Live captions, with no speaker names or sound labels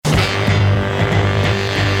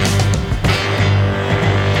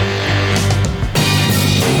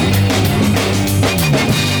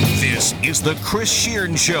is The Chris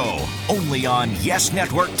Sheeran Show, only on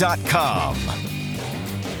YesNetwork.com.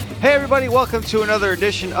 Hey everybody, welcome to another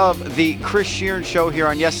edition of The Chris Sheeran Show here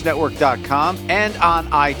on YesNetwork.com and on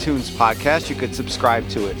iTunes podcast. You could subscribe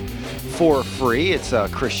to it for free. It's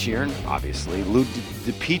Chris Sheeran, obviously. Lou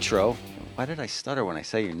DiPietro. Why did I stutter when I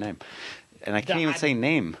say your name? And I can't even say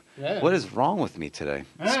name. Yeah. What is wrong with me today?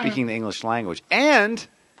 Speaking the English language. And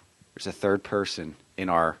there's a third person in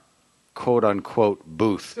our quote-unquote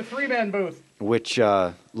booth. It's a three-man booth. Which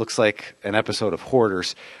looks like an episode of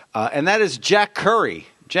Hoarders. And that is Jack Curry.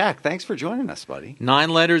 Jack, thanks for joining us, buddy. 9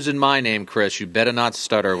 letters in my name, Chris. You better not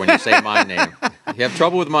stutter when you say my name. If you have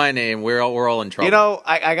trouble with my name, we're all in trouble. You know,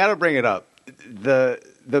 I got to bring it up.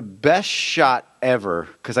 The best shot ever,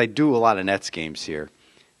 because I do a lot of Nets games here,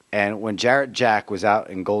 and when Jarrett Jack was out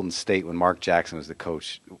in Golden State when Mark Jackson was the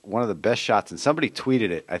coach, one of the best shots, and somebody tweeted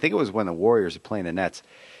it, I think it was when the Warriors were playing the Nets,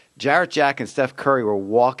 Jarrett Jack and Steph Curry were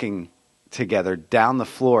walking together down the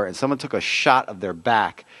floor, and someone took a shot of their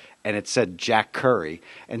back, and it said Jack Curry,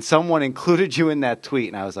 and someone included you in that tweet,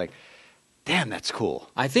 and I was like, damn, that's cool.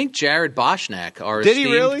 I think Jared Boschnack, our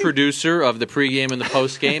esteemed producer of the pregame and the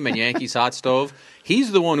postgame and Yankees Hot Stove,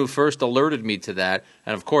 he's the one who first alerted me to that.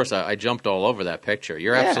 And, of course, I jumped all over that picture.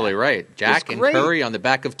 You're absolutely right. Jack and Curry on the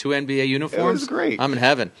back of 2 NBA uniforms. It was great. I'm in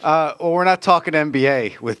heaven. Well, we're not talking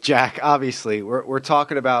NBA with Jack, obviously. We're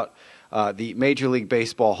talking about the Major League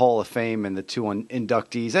Baseball Hall of Fame and the 2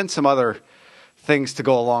 inductees and some other things to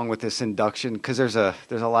go along with this induction because there's a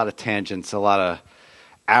lot of tangents, a lot of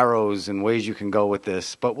arrows and ways you can go with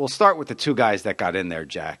this. But we'll start with the 2 guys that got in there,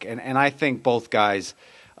 Jack. And I think both guys,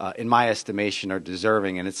 in my estimation, are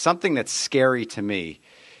deserving. And it's something that's scary to me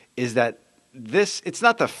is that it's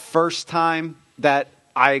not the first time that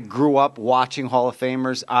I grew up watching Hall of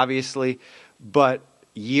Famers, obviously, but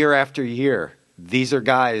year after year, these are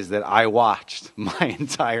guys that I watched my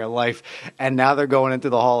entire life, and now they're going into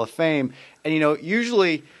the Hall of Fame. And, you know,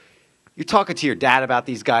 usually you're talking to your dad about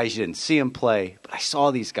these guys. You didn't see them play, but I saw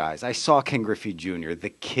these guys. I saw Ken Griffey Jr., the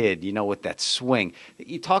kid, you know, with that swing.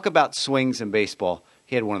 You talk about swings in baseball.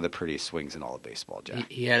 He had one of the prettiest swings in all of baseball,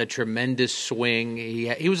 Jack. He had a tremendous swing.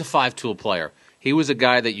 He was a 5-tool player. He was a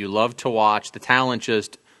guy that you loved to watch. The talent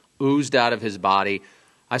just oozed out of his body.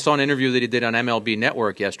 I saw an interview that he did on MLB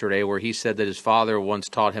Network yesterday where he said that his father once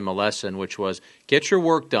taught him a lesson, which was get your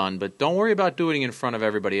work done, but don't worry about doing it in front of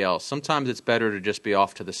everybody else. Sometimes it's better to just be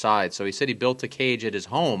off to the side. So he said he built a cage at his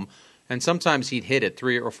home, and sometimes he'd hit at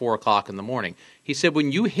 3 or 4 o'clock in the morning. He said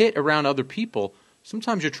when you hit around other people,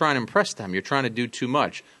 sometimes you're trying to impress them. You're trying to do too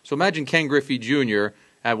much. So imagine Ken Griffey Jr.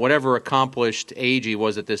 at whatever accomplished age he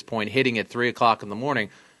was at this point, hitting at 3 o'clock in the morning.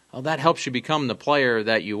 Well, that helps you become the player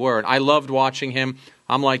that you were. And I loved watching him.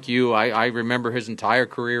 I'm like you. I remember his entire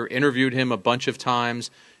career, interviewed him a bunch of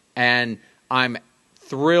times, and I'm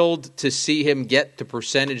thrilled to see him get the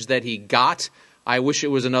percentage that he got. I wish it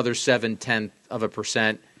was another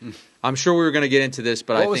 0.7%. I'm sure we were going to get into this,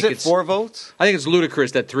 but I think it's 4 votes? I think it's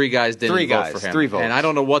ludicrous that 3 guys didn't vote for him. 3 votes. And I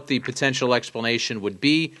don't know what the potential explanation would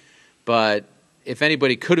be, but if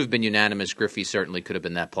anybody could have been unanimous, Griffey certainly could have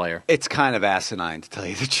been that player. It's kind of asinine, to tell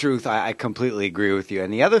you the truth. I completely agree with you.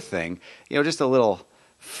 And the other thing, you know, just a little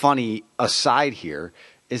funny aside here,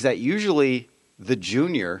 is that usually the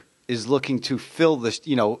junior is looking to fill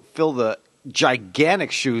the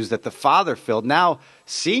gigantic shoes that the father filled. Now,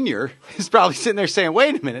 senior is probably sitting there saying,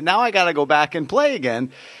 wait a minute, now I got to go back and play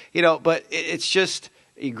again. You know, but it's just,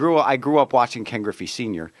 I grew up watching Ken Griffey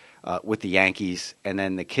Sr. With the Yankees, and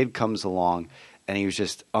then the kid comes along, and he was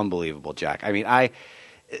just unbelievable, Jack. I mean,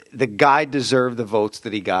 the guy deserved the votes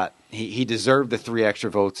that he got. He deserved the 3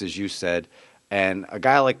 extra votes, as you said. And a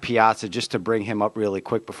guy like Piazza, just to bring him up really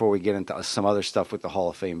quick before we get into some other stuff with the Hall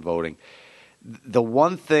of Fame voting, the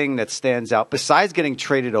one thing that stands out, besides getting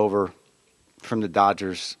traded over from the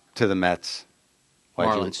Dodgers to the Mets.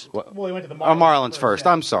 Marlins. Well, he went to the Marlins. Marlins first.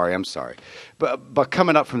 Yeah. I'm sorry. But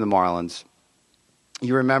coming up from the Marlins,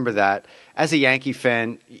 you remember that. As a Yankee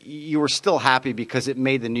fan, you were still happy because it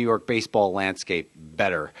made the New York baseball landscape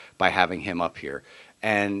better by having him up here.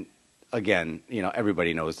 And again, you know,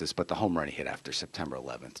 everybody knows this, but the home run he hit after September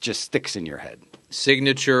 11th just sticks in your head.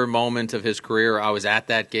 Signature moment of his career. I was at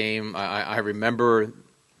that game. I remember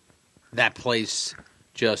that place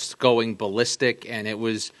just going ballistic, and it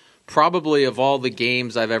was probably, of all the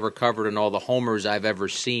games I've ever covered and all the homers I've ever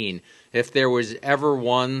seen, if there was ever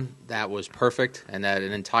one that was perfect and that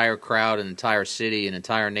an entire crowd, an entire city, an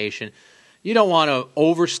entire nation, you don't want to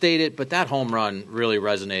overstate it, but that home run really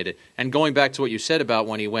resonated. And going back to what you said about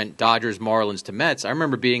when he went Dodgers, Marlins to Mets, I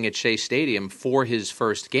remember being at Shea Stadium for his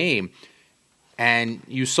first game, And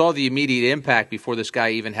you saw the immediate impact before this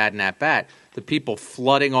guy even had an at-bat. The people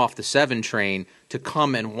flooding off the 7 train to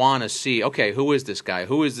come and want to see, okay, who is this guy?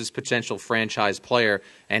 Who is this potential franchise player?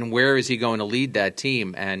 And where is he going to lead that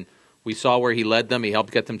team? And we saw where he led them. He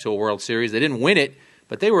helped get them to a World Series. They didn't win it,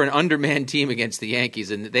 but they were an undermanned team against the Yankees.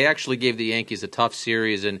 And they actually gave the Yankees a tough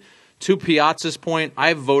series. And to Piazza's point,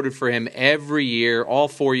 I've voted for him every year, all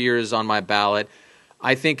 4 years on my ballot.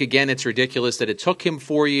 I think, again, it's ridiculous that it took him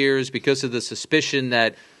 4 years because of the suspicion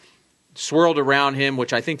that swirled around him,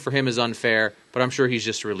 which I think for him is unfair, but I'm sure he's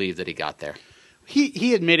just relieved that he got there.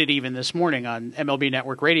 He admitted even this morning on MLB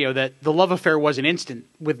Network Radio that the love affair wasn't instant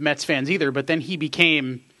with Mets fans either, but then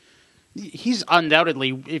he's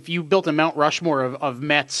undoubtedly, if you built a Mount Rushmore of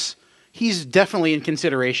Mets, he's definitely in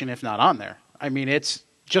consideration, if not on there. I mean, it's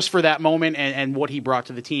just for that moment and what he brought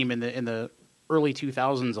to the team in the early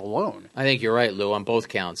 2000s alone. I think you're right, Lou, on both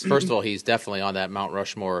counts. First of all, he's definitely on that Mount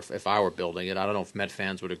Rushmore if I were building it. I don't know if Met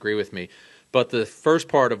fans would agree with me. But the first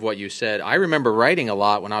part of what you said, I remember writing a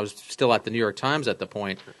lot when I was still at the New York Times at the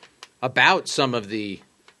point about some of the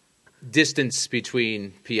distance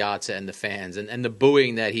between Piazza and the fans and the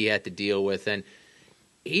booing that he had to deal with. And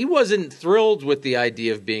he wasn't thrilled with the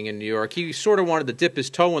idea of being in New York. He sort of wanted to dip his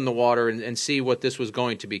toe in the water and see what this was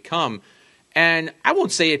going to become. And I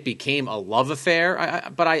won't say it became a love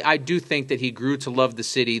affair, but I do think that he grew to love the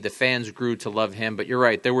city. The fans grew to love him. But you're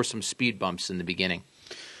right, there were some speed bumps in the beginning.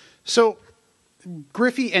 So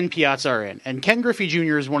Griffey and Piazza are in. And Ken Griffey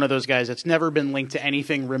Jr. is one of those guys that's never been linked to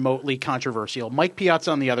anything remotely controversial. Mike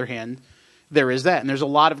Piazza, on the other hand, there is that. And there's a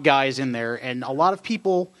lot of guys in there. And a lot of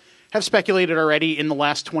people have speculated already in the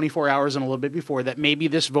last 24 hours and a little bit before that maybe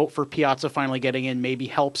this vote for Piazza finally getting in maybe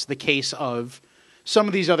helps the case of some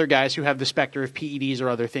of these other guys who have the specter of PEDs or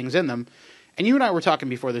other things in them. And you and I were talking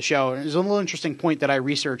before the show, and there's a little interesting point that I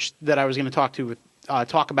researched that I was going to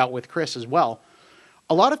talk about with Chris as well.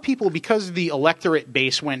 A lot of people, because the electorate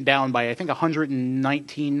base went down by, I think,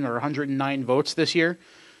 119 or 109 votes this year,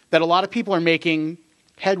 that a lot of people are making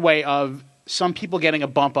headway of some people getting a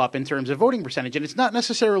bump up in terms of voting percentage. And it's not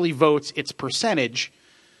necessarily votes, it's percentage.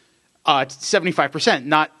 75%,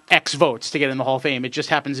 not X votes to get in the Hall of Fame. It just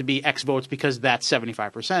happens to be X votes because that's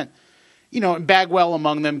 75%. You know, Bagwell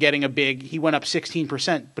among them getting he went up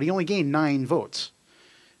 16%, but he only gained 9 votes.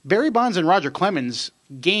 Barry Bonds and Roger Clemens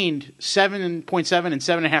gained 7.7 and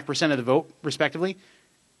 7.5% of the vote, respectively,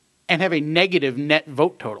 and have a negative net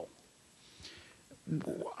vote total.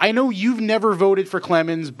 I know you've never voted for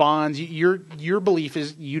Clemens, Bonds. Your belief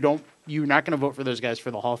is you're not going to vote for those guys for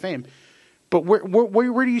the Hall of Fame. But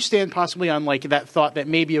where do you stand possibly on like that thought that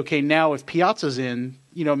maybe, okay, now if Piazza's in,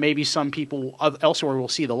 you know, maybe some people elsewhere will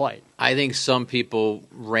see the light? I think some people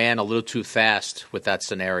ran a little too fast with that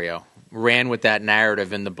scenario, ran with that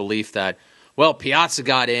narrative in the belief that, well, Piazza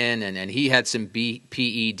got in and he had some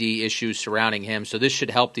PED issues surrounding him, so this should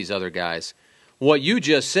help these other guys. What you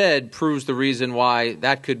just said proves the reason why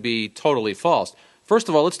that could be totally false. First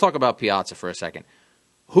of all, let's talk about Piazza for a second.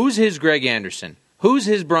 Who's his Greg Anderson? Who's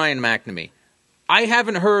his Brian McNamee? I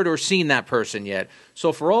haven't heard or seen that person yet.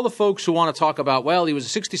 So for all the folks who want to talk about, well, he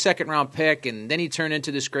was a 62nd round pick and then he turned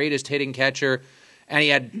into this greatest hitting catcher and he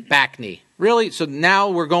had back knee. Really? So now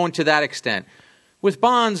we're going to that extent. With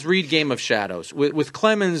Bonds, read Game of Shadows. With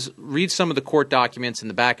Clemens, read some of the court documents and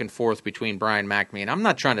the back and forth between Brian McNamee. And I'm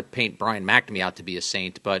not trying to paint Brian McNamee out to be a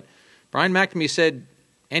saint, but Brian McNamee said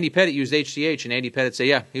Andy Pettitte used HGH, and Andy Pettitte said,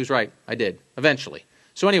 yeah, he was right. I did, eventually.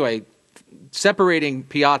 So anyway, separating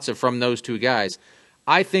Piazza from those two guys,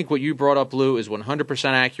 I think what you brought up, Lou, is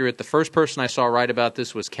 100% accurate. The first person I saw write about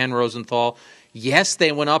this was Ken Rosenthal. Yes,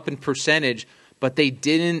 they went up in percentage, but they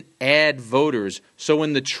didn't add voters. So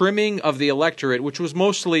in the trimming of the electorate, which was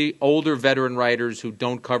mostly older veteran writers who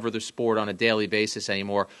don't cover the sport on a daily basis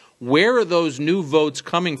anymore, where are those new votes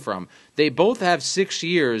coming from? They both have 6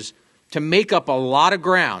 years to make up a lot of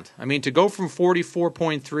ground. I mean, to go from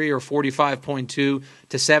 44.3 or 45.2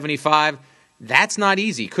 to 75, that's not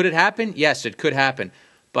easy. Could it happen? Yes, it could happen.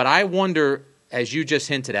 But I wonder, as you just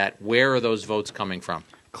hinted at, where are those votes coming from?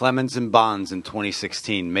 Clemens and Bonds in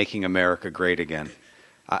 2016, making America great again.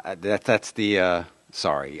 That's the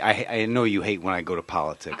sorry. I know you hate when I go to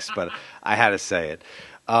politics, but I had to say it.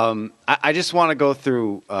 I just want to go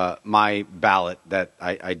through my ballot that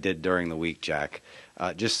I did during the week, Jack,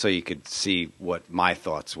 just so you could see what my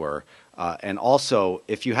thoughts were. And also,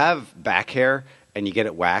 if you have back hair and you get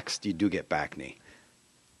it waxed, you do get back knee.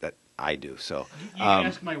 That I do. So you can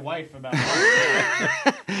ask my wife about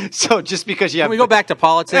that. So just because you have, can we go back to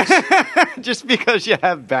politics? Just because you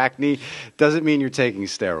have back knee doesn't mean you're taking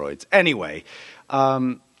steroids. Anyway,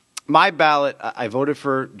 my ballot, I voted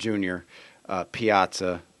for Junior,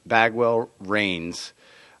 Piazza, Bagwell, Raines,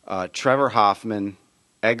 Trevor Hoffman,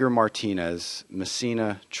 Edgar Martinez,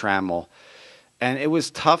 Messina, Trammell. And it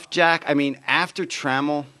was tough, Jack. I mean, after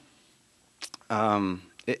Trammell,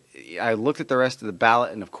 I looked at the rest of the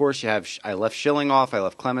ballot, and of course I left Schilling off, I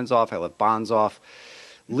left Clemens off, I left Bonds off.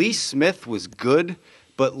 Lee Smith was good,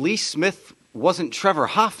 but Lee Smith wasn't Trevor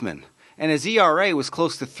Hoffman, and his ERA was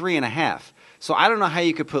close to 3.5. So I don't know how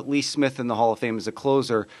you could put Lee Smith in the Hall of Fame as a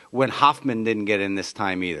closer when Hoffman didn't get in this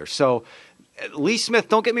time either. So Lee Smith,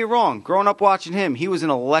 don't get me wrong, growing up watching him, he was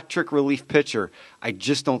an electric relief pitcher. I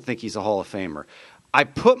just don't think he's a Hall of Famer. I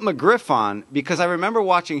put McGriff on because I remember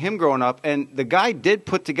watching him growing up, and the guy did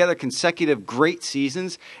put together consecutive great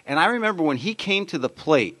seasons. And I remember when he came to the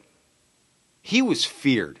plate, he was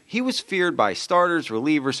feared. He was feared by starters,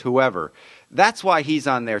 relievers, whoever. That's why he's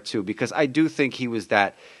on there too, because I do think he was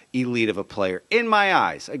that elite of a player in my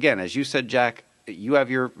eyes. Again, as you said, Jack, you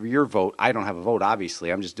have your vote. I don't have a vote,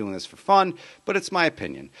 obviously. I'm just doing this for fun, but it's my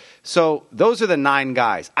opinion. So those are the 9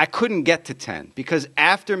 guys. I couldn't get to 10 because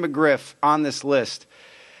after McGriff on this list,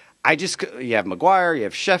 you have McGuire, you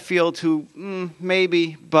have Sheffield, who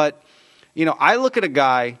maybe, but I look at a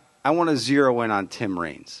guy. I want to zero in on Tim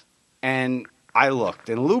Raines, and I looked,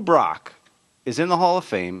 and Lou Brock is in the Hall of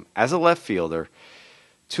Fame as a left fielder,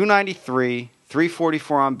 293,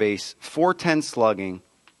 344 on base, 410 slugging,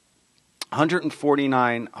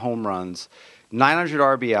 149 home runs, 900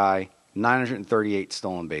 RBI, 938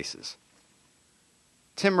 stolen bases.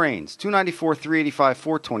 Tim Raines, 294, 385,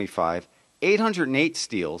 425, 808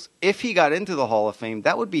 steals. If he got into the Hall of Fame,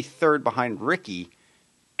 that would be third behind Rickey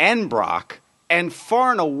and Brock, and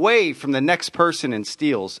far and away from the next person in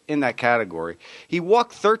steals in that category. He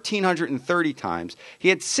walked 1,330 times. He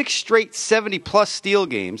had 6 straight 70-plus steal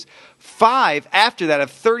games, 5 after that of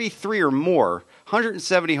 33 or more,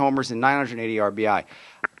 170 homers and 980 RBI.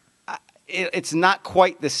 It's not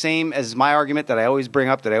quite the same as my argument that I always bring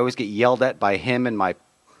up, that I always get yelled at by him and my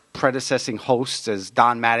predecessing hosts as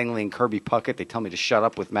Don Mattingly and Kirby Puckett. They tell me to shut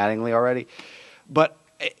up with Mattingly already. But,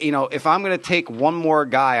 if I'm going to take one more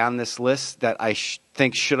guy on this list that I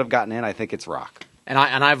think should have gotten in, I think it's Rock. And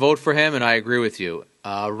I vote for him, and I agree with you.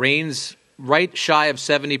 Raines right shy of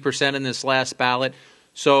 70% in this last ballot.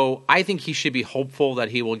 So I think he should be hopeful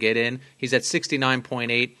that he will get in. He's at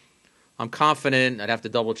 69.8. I'm confident, I'd have to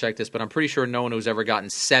double check this, but I'm pretty sure no one who's ever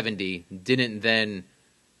gotten 70 didn't then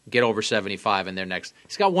get over 75 in their next.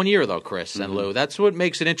 He's got 1 year, though, Chris and Lou. That's what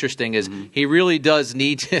makes it interesting is he really does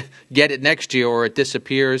need to get it next year or it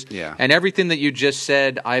disappears. Yeah. And everything that you just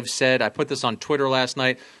said, I've said. I put this on Twitter last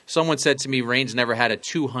night. Someone said to me, Raines never had a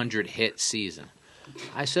 200-hit season.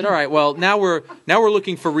 I said, all right, well, now we're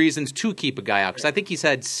looking for reasons to keep a guy out because I think he's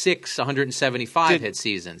had 6 175-hit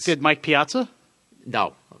seasons. Did Mike Piazza?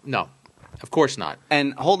 No, of course not.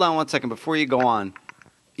 And hold on one second before you go on.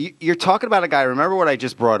 You're talking about a guy, remember what I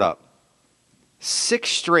just brought up. 6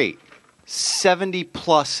 straight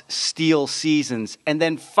 70-plus steal seasons, and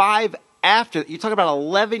then 5 after. You're talking about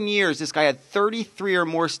 11 years. This guy had 33 or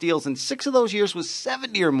more steals, and 6 of those years was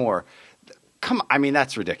 70 or more. Come on, I mean,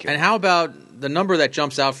 that's ridiculous. And how about the number that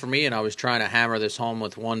jumps out for me, and I was trying to hammer this home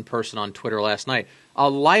with one person on Twitter last night, a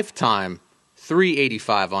lifetime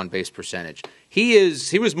 385 on-base percentage. He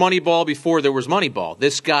was Moneyball before there was Moneyball.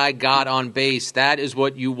 This guy got on base. That is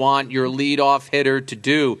what you want your leadoff hitter to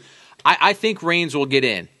do. I think Raines will get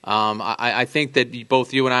in. I think that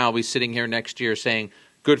both you and I will be sitting here next year saying,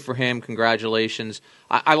 good for him, congratulations.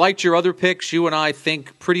 I liked your other picks. You and I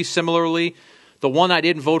think pretty similarly. The one I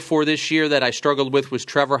didn't vote for this year that I struggled with was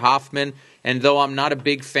Trevor Hoffman. And though I'm not a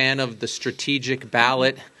big fan of the strategic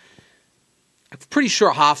ballot, I'm pretty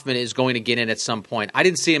sure Hoffman is going to get in at some point. I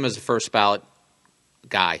didn't see him as a first ballot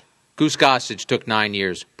guy. Goose Gossage took 9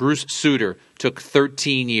 years. Bruce Sutter took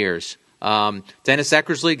 13 years. Dennis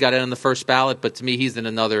Eckersley got in on the first ballot, but to me he's in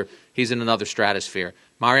another stratosphere.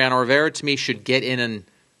 Mariano Rivera to me should get in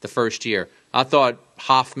the first year. I thought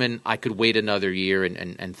Hoffman, I could wait another year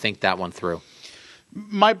and think that one through.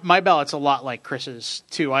 My ballot's a lot like Chris's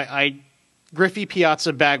too. I Griffey,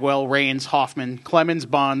 Piazza, Bagwell, Raines, Hoffman, Clemens,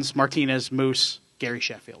 Bonds, Martinez, Moose, Gary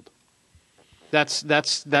Sheffield. That's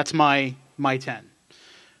my 10.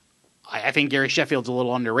 I think Gary Sheffield's a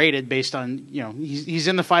little underrated based on, he's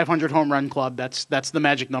in the 500 home run club. That's the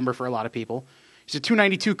magic number for a lot of people. He's a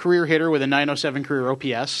 292 career hitter with a 907 career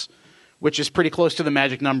OPS, which is pretty close to the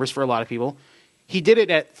magic numbers for a lot of people. He did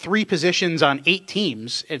it at 3 positions on 8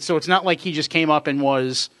 teams. And so it's not like he just came up and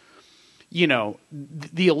was,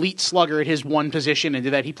 the elite slugger at his one position and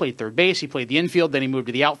did that. He played third base. He played the infield. Then he moved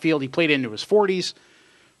to the outfield. He played into his 40s.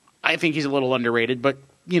 I think he's a little underrated, but,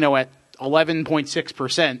 at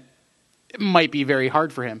 11.6%, it might be very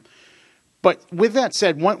hard for him. But with that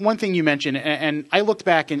said, one thing you mentioned, and I looked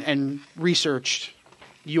back and researched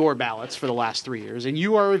your ballots for the last 3 years, and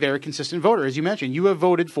you are a very consistent voter. As you mentioned, you have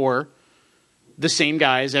voted for the same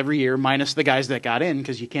guys every year, minus the guys that got in,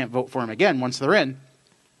 because you can't vote for them again once they're in.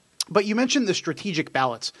 But you mentioned the strategic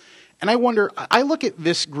ballots. And I wonder, I look at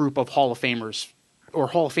this group of Hall of Famers or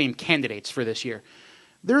Hall of Fame candidates for this year.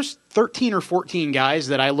 There's 13 or 14 guys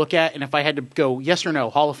that I look at, and if I had to go yes or no,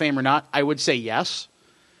 Hall of Fame or not, I would say yes.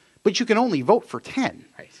 But you can only vote for 10.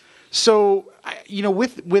 Right. So,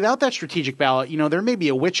 without that strategic ballot, there may be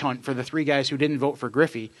a witch hunt for the 3 guys who didn't vote for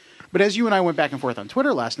Griffey. But as you and I went back and forth on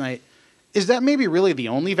Twitter last night, is that maybe really the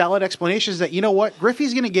only valid explanation? Is that, you know what,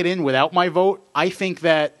 Griffey's going to get in without my vote? I think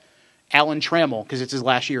that Alan Trammell, because it's his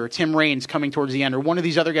last year, or Tim Raines coming towards the end, or one of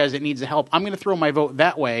these other guys that needs the help, I'm going to throw my vote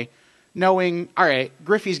that way, knowing, all right,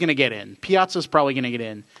 Griffey's going to get in. Piazza's probably going to get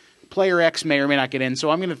in. Player X may or may not get in, so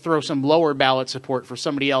I'm going to throw some lower ballot support for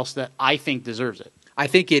somebody else that I think deserves it. I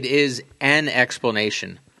think it is an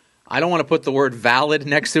explanation. I don't want to put the word valid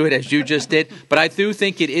next to it as you just did, but I do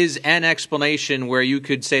think it is an explanation where you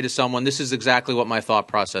could say to someone, this is exactly what my thought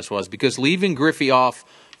process was, because leaving Griffey off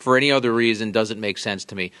for any other reason doesn't make sense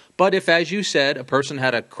to me. But if, as you said, a person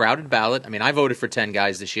had a crowded ballot, I mean, I voted for 10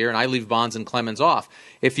 guys this year, and I leave Bonds and Clemens off.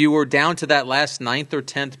 If you were down to that last 9th or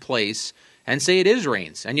 10th place, and say it is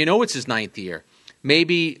Raines, and it's his 9th year,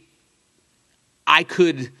 maybe I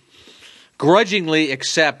could grudgingly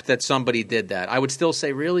accept that somebody did that. I would still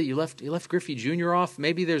say, really, you left Griffey Jr. off?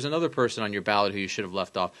 Maybe there's another person on your ballot who you should have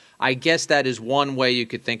left off. I guess that is one way you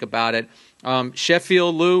could think about it.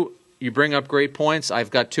 Sheffield, Lou, you bring up great points. I've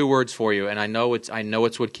got 2 words for you, and I know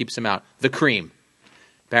it's what keeps him out. The cream.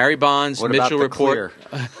 Barry Bonds, what Mitchell about the report.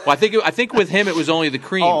 Clear? Well, I think with him it was only the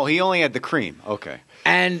cream. Oh, he only had the cream. Okay.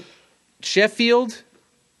 And Sheffield,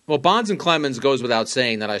 well, Bonds and Clemens goes without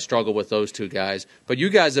saying that I struggle with those 2 guys. But you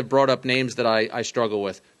guys have brought up names that I struggle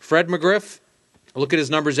with. Fred McGriff, I look at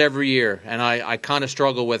his numbers every year, and I kind of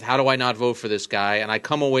struggle with how do I not vote for this guy? And I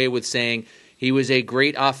come away with saying he was a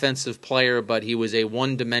great offensive player, but he was a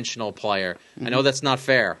one-dimensional player. Mm-hmm. I know that's not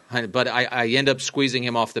fair, but I end up squeezing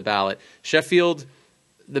him off the ballot. Sheffield,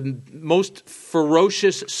 the most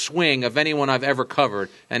ferocious swing of anyone I've ever covered,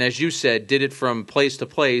 and as you said, did it from place to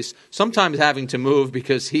place, sometimes having to move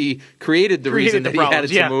because he created the reason that he had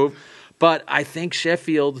to move. But I think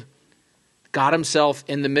Sheffield got himself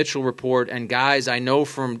in the Mitchell report, and guys, I know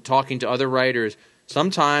from talking to other writers,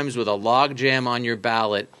 sometimes with a log jam on your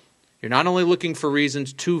ballot, you're not only looking for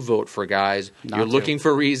reasons to vote for guys, you're looking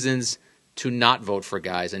for reasons to not vote for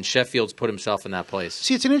guys, and Sheffield's put himself in that place.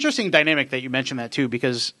 See, it's an interesting dynamic that you mentioned that too,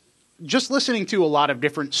 because just listening to a lot of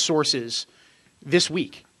different sources this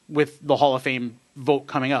week with the Hall of Fame vote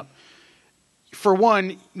coming up. For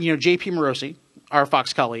one, J.P. Morosi, our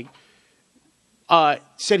Fox colleague,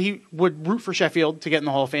 said he would root for Sheffield to get in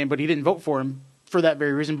the Hall of Fame, but he didn't vote for him for that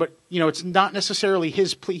very reason. But, it's not necessarily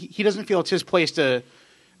his he doesn't feel it's his place to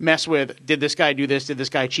mess with, did this guy do this, did this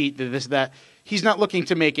guy cheat, did this, that. He's not looking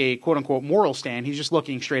to make a quote-unquote moral stand. He's just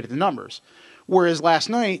looking straight at the numbers. Whereas last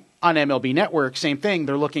night on MLB Network, same thing.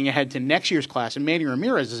 They're looking ahead to next year's class, and Manny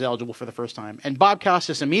Ramirez is eligible for the first time. And Bob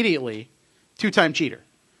Costas immediately, 2-time cheater.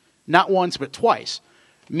 Not once, but twice.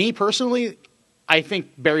 Me personally, I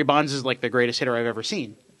think Barry Bonds is like the greatest hitter I've ever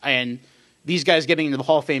seen. And these guys getting into the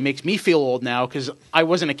Hall of Fame makes me feel old now because I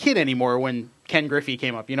wasn't a kid anymore when Ken Griffey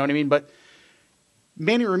came up. You know what I mean? But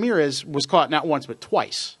Manny Ramirez was caught not once but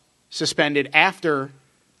twice, suspended after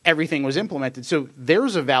everything was implemented. So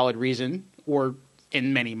there's a valid reason, or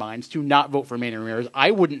in many minds, to not vote for Manny Ramirez.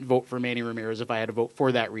 I wouldn't vote for Manny Ramirez if I had to vote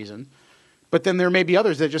for that reason. But then there may be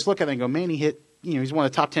others that just look at it and go, Manny hit, he's one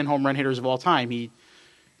of the top 10 home run hitters of all time. He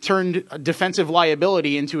turned a defensive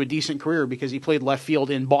liability into a decent career because he played left field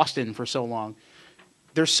in Boston for so long.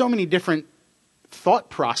 There's so many different thought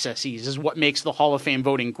processes is what makes the Hall of Fame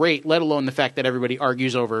voting great, let alone the fact that everybody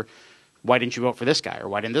argues over why didn't you vote for this guy, or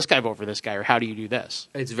why didn't this guy vote for this guy, or how do you do this?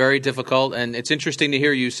 It's very difficult, and it's interesting to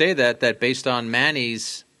hear you say that based on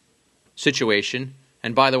Manny's situation,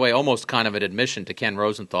 and by the way, almost kind of an admission to Ken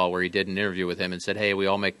Rosenthal where he did an interview with him and said, hey, we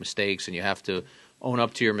all make mistakes and you have to own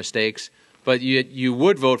up to your mistakes, but you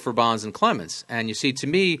would vote for Bonds and Clemens. And you see, to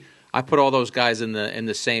me, I put all those guys in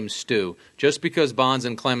the same stew. Just because Bonds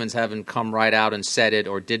and Clemens haven't come right out and said it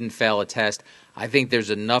or didn't fail a test, I think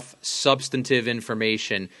there's enough substantive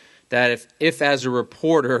information that if as a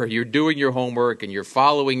reporter you're doing your homework and you're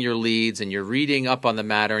following your leads and you're reading up on the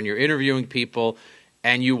matter and you're interviewing people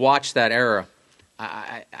and you watch that era,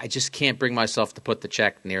 I just can't bring myself to put the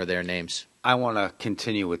check near their names. I want to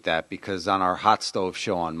continue with that because on our Hot Stove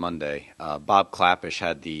show on Monday, Bob Clappish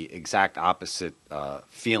had the exact opposite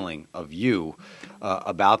feeling of you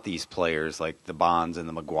about these players like the Bonds and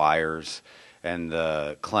the McGuires and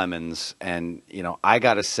the Clemens. And, I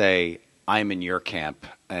got to say I'm in your camp.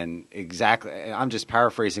 And exactly, I'm just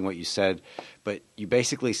paraphrasing what you said, but you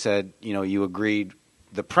basically said, you agreed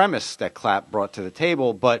the premise that Clapp brought to the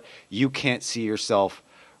table, but you can't see yourself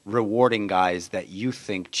rewarding guys that you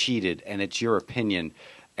think cheated, and it's your opinion.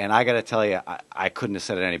 And I got to tell you, I couldn't have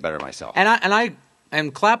said it any better myself.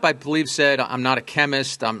 And Clapp, I believe, said, "I'm not a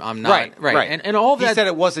chemist. I'm not right." And all that. He said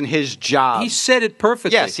it wasn't his job. He said it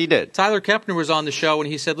perfectly. Yes, he did. Tyler Kepner was on the show,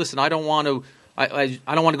 and he said, "Listen, I don't want to. I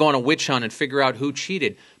don't want to go on a witch hunt and figure out who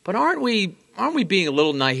cheated." But aren't we being a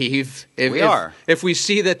little naive? If we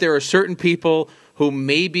see that there are certain people who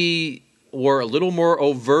maybe were a little more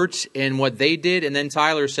overt in what they did, and then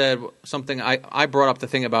Tyler said something. I brought up the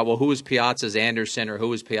thing about, well, who was Piazza's Anderson or who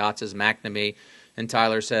was Piazza's McNamee, and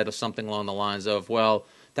Tyler said something along the lines of, well,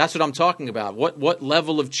 that's what I'm talking about. What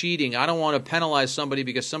level of cheating? I don't want to penalize somebody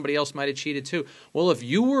because somebody else might have cheated too. Well, if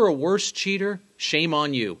you were a worse cheater, shame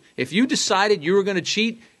on you. If you decided you were going to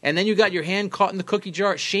cheat and then you got your hand caught in the cookie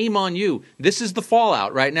jar, shame on you. This is the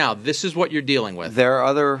fallout right now. This is what you're dealing with. There are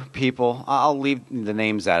other people. I'll leave the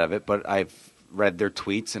names out of it, but I've read their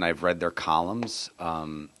tweets and I've read their columns,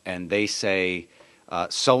 and they say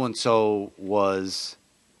so-and-so was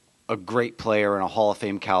a great player and a Hall of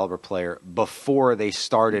Fame caliber player before they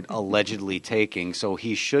started allegedly taking, so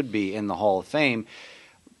he should be in the Hall of Fame.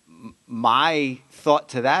 My thought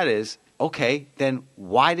to that is, okay, then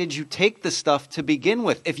why did you take the stuff to begin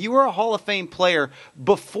with? If you were a Hall of Fame player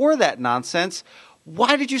before that nonsense,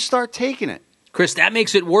 why did you start taking it? Chris, that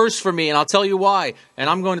makes it worse for me, and I'll tell you why. And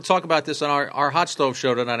I'm going to talk about this on our Hot Stove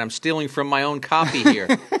show tonight. I'm stealing from my own copy here.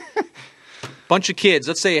 Bunch of kids,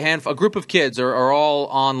 let's say a group of kids are all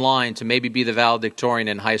online to maybe be the valedictorian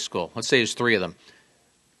in high school. Let's say there's 3 of them.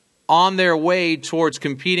 On their way towards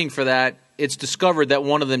competing for that, it's discovered that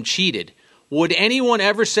one of them cheated. Would anyone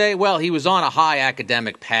ever say, well, he was on a high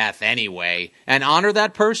academic path anyway, and honor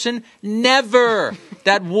that person? Never.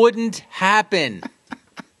 That wouldn't happen.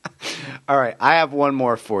 All right, I have one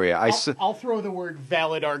more for you. I'll throw the word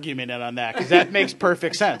valid argument in on that because that makes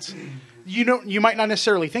perfect sense. You might not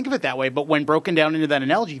necessarily think of it that way, but when broken down into that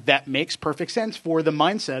analogy, that makes perfect sense for the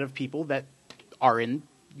mindset of people that are in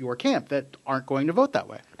your camp that aren't going to vote that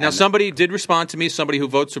way. Now, somebody did respond to me. Somebody who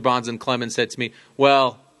votes for Bonds and Clemens said to me,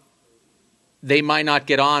 well, they might not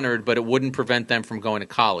get honored, but it wouldn't prevent them from going to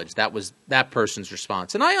college. That was that person's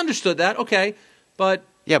response. And I understood that, okay, but...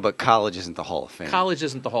 Yeah, but college isn't the Hall of Fame. College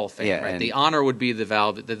isn't the Hall of Fame, yeah, right? The honor would be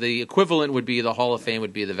the equivalent would be the Hall of Fame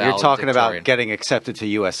would be the valedictorian. You're talking about getting accepted to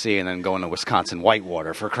USC and then going to Wisconsin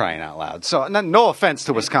Whitewater, for crying out loud. So no offense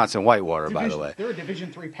to Wisconsin Whitewater, by the way. They're a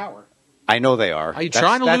Division III power. I know they are. Are you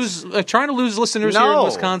trying to lose listeners here in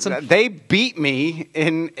Wisconsin? They beat me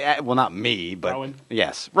well, not me, but Rowan.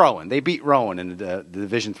 Yes, Rowan. They beat Rowan in the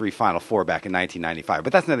Division III Final Four back in 1995.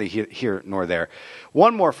 But that's neither here nor there.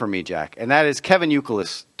 One more for me, Jack, and that is Kevin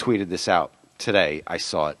Youkilis tweeted this out today. I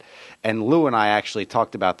saw it, and Lou and I actually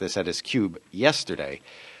talked about this at his cube yesterday.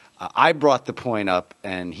 I brought the point up,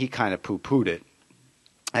 and he kind of poo-pooed it.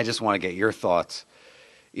 I just want to get your thoughts.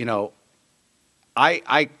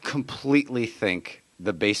 I completely think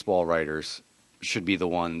the baseball writers should be the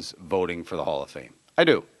ones voting for the Hall of Fame. I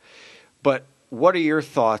do. But what are your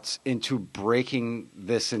thoughts into breaking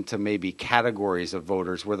this into maybe categories of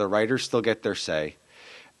voters where the writers still get their say,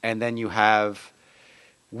 and then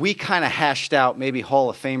we kind of hashed out maybe Hall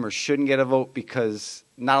of Famers shouldn't get a vote because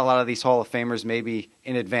not a lot of these Hall of Famers may be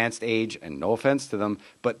in advanced age, and no offense to them,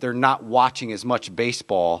 but they're not watching as much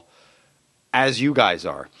baseball as you guys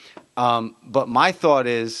are. But my thought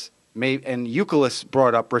is, and Youkilis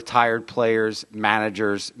brought up retired players,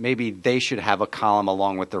 managers. Maybe they should have a column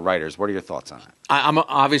along with the writers. What are your thoughts on it?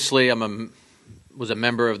 I was a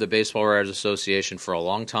member of the Baseball Writers Association for a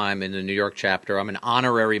long time in the New York chapter. I'm an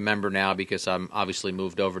honorary member now because I'm obviously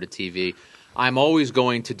moved over to TV. I'm always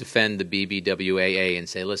going to defend the BBWAA and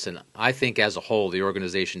say, listen, I think as a whole the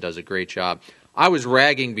organization does a great job. I was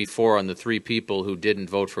ragging before on the 3 people who didn't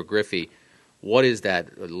vote for Griffey. What is that?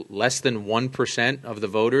 Less than 1% of the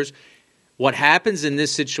voters? What happens in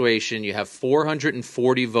this situation, you have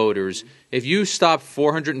 440 voters. If you stop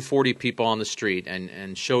 440 people on the street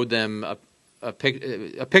and showed them a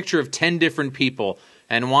picture of 10 different people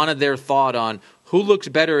and wanted their thought on who looks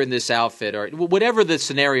better in this outfit or whatever the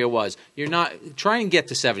scenario was, you're not try and get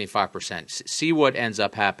to 75%. See what ends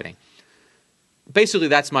up happening. Basically,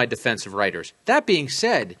 that's my defense of writers. That being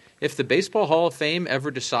said, if the Baseball Hall of Fame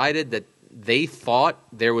ever decided that they thought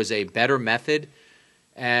there was a better method.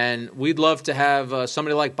 And we'd love to have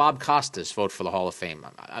somebody like Bob Costas vote for the Hall of Fame.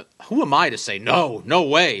 Who am I to say no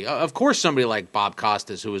way? Of course somebody like Bob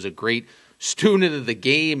Costas, who is a great student of the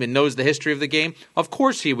game and knows the history of the game, of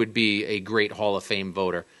course he would be a great Hall of Fame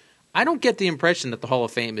voter. I don't get the impression that the Hall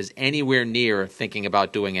of Fame is anywhere near thinking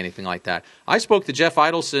about doing anything like that. I spoke to Jeff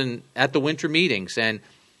Idelson at the winter meetings, and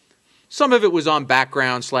some of it was on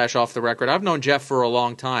background / off the record. I've known Jeff for a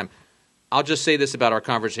long time. I'll just say this about our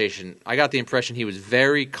conversation. I got the impression he was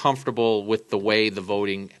very comfortable with the way the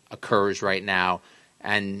voting occurs right now,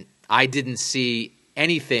 and I didn't see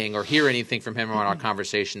anything or hear anything from him on our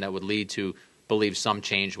conversation that would lead to believe some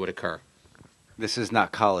change would occur. This is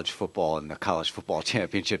not college football and the college football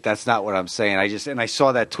championship. That's not what I'm saying. I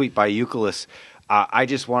saw that tweet by Euclid. I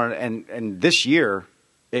just wanted, and this year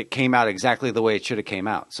it came out exactly the way it should have came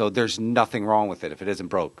out. So there's nothing wrong with it. If it isn't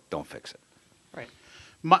broke, don't fix it. Right.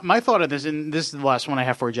 My thought of this, and this is the last one I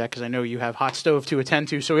have for you, Jack, because I know you have hot stove to attend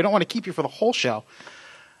to, so we don't want to keep you for the whole show.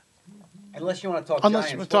 Unless you want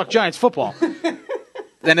to talk Giants football.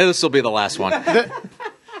 Then this will be the last one.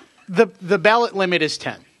 The ballot limit is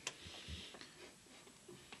 10.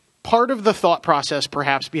 Part of the thought process,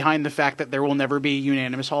 perhaps, behind the fact that there will never be a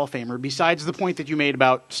unanimous Hall of Famer, besides the point that you made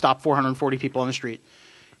about stop 440 people on the street,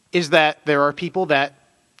 is that there are people that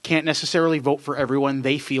can't necessarily vote for everyone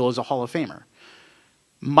they feel is a Hall of Famer.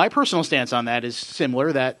 My personal stance on that is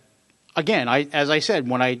similar, that, again, as I said,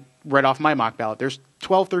 when I read off my mock ballot, there's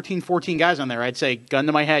 12, 13, 14 guys on there. I'd say, gun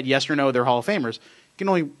to my head, yes or no, they're Hall of Famers. You can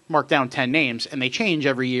only mark down 10 names, and they change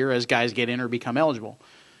every year as guys get in or become eligible.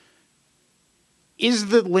 Is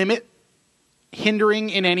the limit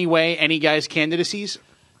hindering in any way any guy's candidacies?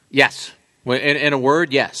 Yes. In a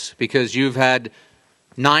word, yes, because you've had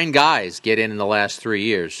 9 guys get in the last 3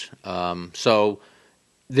 years. So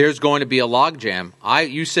there's going to be a logjam.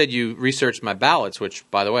 You said you researched my ballots, which,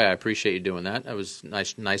 by the way, I appreciate you doing that. That was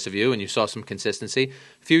nice of you, and you saw some consistency.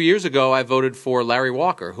 A few years ago, I voted for Larry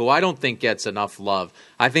Walker, who I don't think gets enough love.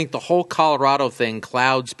 I think the whole Colorado thing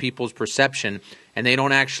clouds people's perception, and they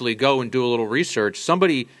don't actually go and do a little research.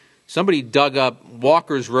 Somebody dug up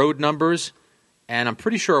Walker's road numbers, and I'm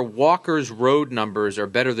pretty sure Walker's road numbers are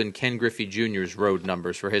better than Ken Griffey Jr.'s road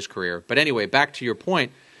numbers for his career. But anyway, back to your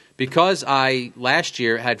point. Because I, last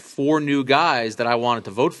year, had 4 new guys that I wanted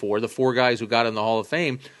to vote for, the 4 guys who got in the Hall of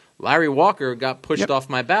Fame, Larry Walker got pushed off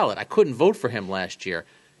my ballot. I couldn't vote for him last year.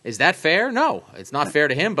 Is that fair? No, it's not fair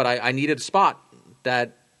to him, but I needed a spot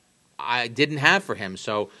that I didn't have for him.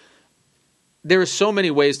 So there are so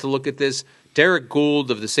many ways to look at this. Derek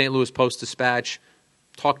Gould of the St. Louis Post-Dispatch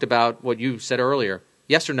talked about what you said earlier.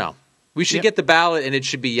 Yes or no? We should get the ballot, and it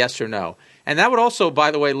should be yes or no. And that would also,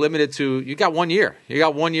 by the way, limit it to, you got 1 year. You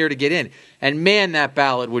got 1 year to get in. And, man, that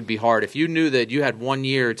ballot would be hard. If you knew that you had 1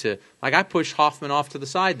 year to, like I pushed Hoffman off to the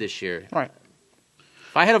side this year. Right.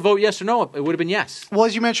 If I had to vote yes or no, it would have been yes. Well,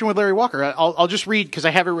 as you mentioned with Larry Walker, I'll just read, because I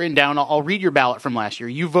have it written down, I'll read your ballot from last year.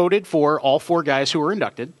 You voted for all 4 guys who were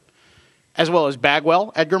inducted, as well as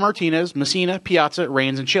Bagwell, Edgar Martinez, Messina, Piazza,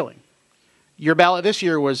 Raines, and Schilling. Your ballot this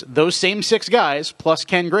year was those same 6 guys plus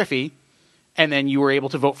Ken Griffey, and then you were able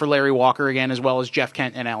to vote for Larry Walker again, as well as Jeff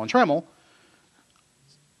Kent and Alan Trammell.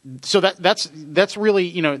 So that's really,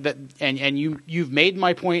 you know, that, and you've made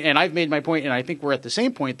my point, and I've made my point, and I think we're at the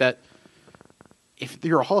same point that if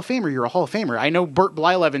you're a Hall of Famer, you're a Hall of Famer. I know Bert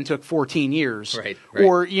Blyleven took 14 years, right.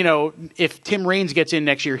 Or you know, if Tim Raines gets in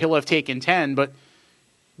next year, he'll have taken 10. But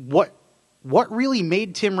what really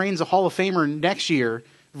made Tim Raines a Hall of Famer next year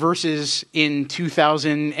versus in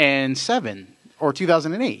 2007? Or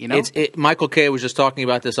 2008, you know? Michael Kay was just talking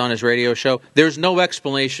about this on his radio show. There's no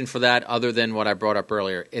explanation for that other than what I brought up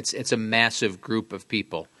earlier. It's a massive group of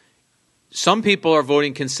people. Some people are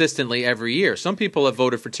voting consistently every year. Some people have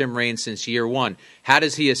voted for Tim Raines since year 1. How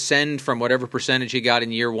does he ascend from whatever percentage he got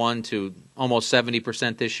in year 1 to almost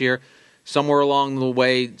 70% this year? Somewhere along the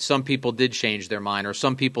way, some people did change their mind, or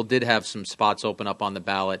some people did have some spots open up on the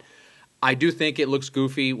ballot. I do think it looks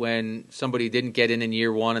goofy when somebody didn't get in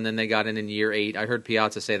year 1 and then they got in year 8. I heard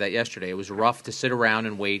Piazza say that yesterday. It was rough to sit around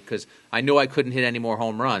and wait because I knew I couldn't hit any more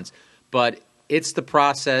home runs. But it's the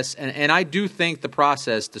process, and I do think the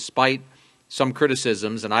process, despite some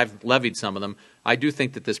criticisms, and I've levied some of them, I do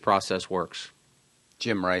think that this process works.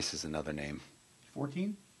 Jim Rice is another name.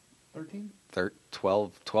 14? 13?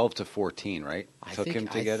 12 to 14, right? I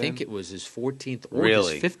think it was his 14th or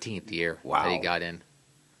really? his 15th year that he got in.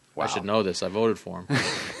 Wow. I should know this. I voted for him.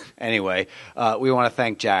 Anyway, we want to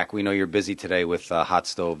thank Jack. We know you're busy today with Hot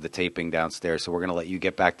Stove, the taping downstairs, so we're going to let you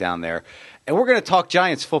get back down there. And we're going to talk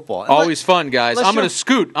Giants football. And always fun, guys. I'm going to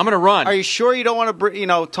scoot. I'm going to run. Are you sure you don't want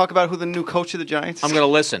to talk about who the new coach of the Giants is? I'm going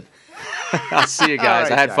to listen. I'll see you guys. All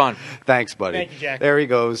right, I had Jack. fun. Thanks, buddy. Thank you, Jack. There he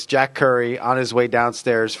goes, Jack Curry, on his way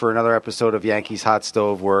downstairs for another episode of Yankees Hot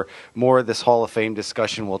Stove, where more of this Hall of Fame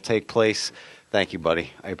discussion will take place. Thank you,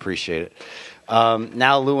 buddy. I appreciate it.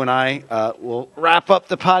 Now, Lou and I will wrap up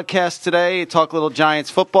the podcast today, talk a little Giants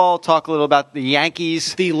football, talk a little about the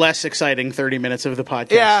Yankees. The less exciting 30 minutes of the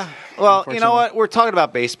podcast. Yeah, well, you know unfortunately. what? We're talking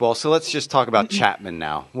about baseball, so let's just talk about Chapman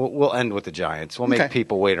now. We'll end with the Giants. We'll make Okay.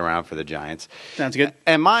 people wait around for the Giants. Sounds good.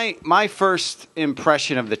 And my first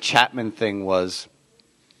impression of the Chapman thing was,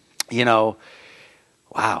 wow,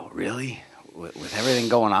 really? With everything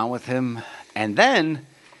going on with him? And then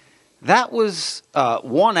that was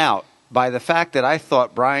won out by the fact that I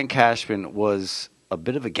thought Brian Cashman was a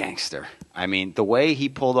bit of a gangster. I mean, the way he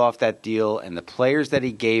pulled off that deal and the players that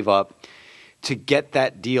he gave up to get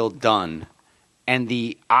that deal done, and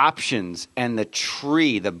the options and the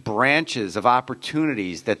tree, the branches of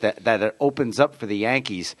opportunities that it opens up for the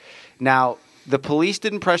Yankees. Now, the police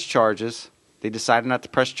didn't press charges. They decided not to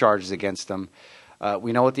press charges against them.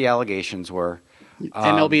 We know what the allegations were.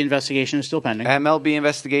 MLB investigation is still pending. MLB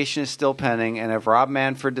investigation is still pending, and if Rob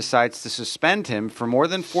Manfred decides to suspend him for more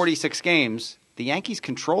than 46 games, the Yankees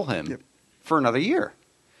control him for another year.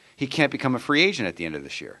 He can't become a free agent at the end of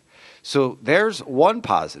this year. So there's one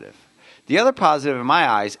positive. The other positive in my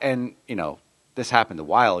eyes, and this happened a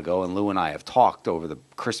while ago, and Lou and I have talked over the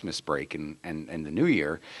Christmas break and the New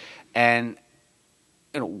Year, and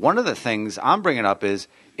one of the things I'm bringing up is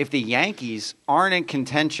if the Yankees aren't in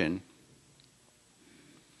contention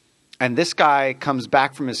and this guy comes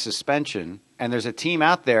back from his suspension, and there's a team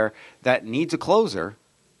out there that needs a closer,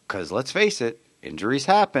 because let's face it, injuries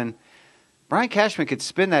happen, Brian Cashman could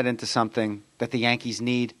spin that into something that the Yankees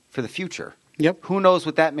need for the future. Yep. Who knows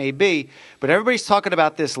what that may be, but everybody's talking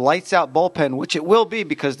about this lights-out bullpen, which it will be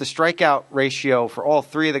because the strikeout ratio for all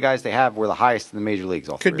three of the guys they have were the highest in the major leagues.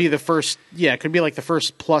 Could be the first, it could be like the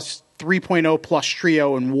first plus 3.0 plus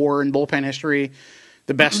trio in WAR and bullpen history.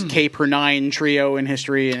 The best K per 9 trio in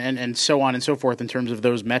history, and so on and so forth in terms of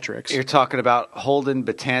those metrics. You're talking about holding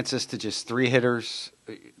Betances to just 3 hitters.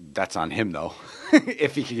 That's on him, though,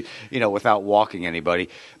 if he, without walking anybody.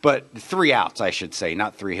 But 3 outs, I should say,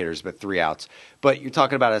 not 3 hitters, but 3 outs. But you're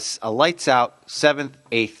talking about a lights out 7th,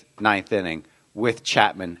 8th, 9th inning with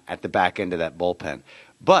Chapman at the back end of that bullpen.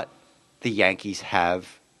 But the Yankees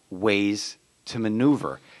have ways to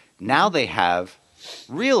maneuver. Now they have.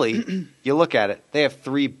 Really, you look at it, they have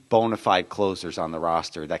 3 bona fide closers on the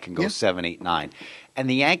roster that can go 7, 8, 9. And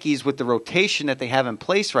the Yankees, with the rotation that they have in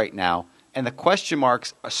place right now and the question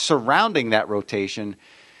marks surrounding that rotation,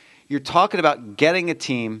 you're talking about getting a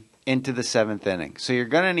team into the 7th inning. So you're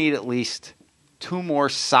going to need at least 2 more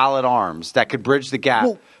solid arms that could bridge the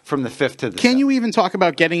gap from the 5th to the 7th. Can you even talk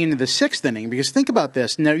about getting into the 6th inning? Because think about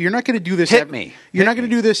this. No, you're not going to do this. You're not going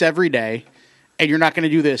to do this every day. And you're not going to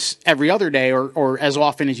do this every other day or as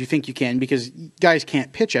often as you think you can because guys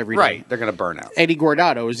can't pitch every day. Right. They're going to burn out. Eddie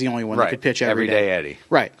Guardado is the only one that could pitch every day. Every day, Eddie.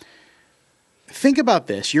 Right. Think about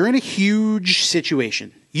this. You're in a huge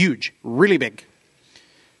situation. Huge. Really big.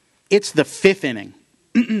 It's the 5th inning.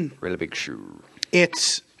 Really big shoe.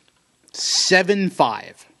 It's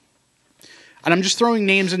 7-5. And I'm just throwing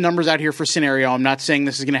names and numbers out here for scenario. I'm not saying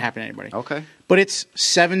this is going to happen to anybody. Okay. But it's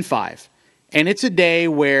 7-5. And it's a day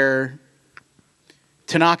where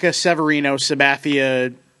Tanaka, Severino,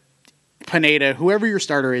 Sabathia, Pineda, whoever your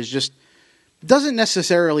starter is, just doesn't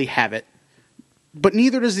necessarily have it. But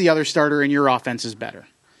neither does the other starter, and your offense is better.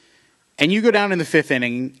 And you go down in the 5th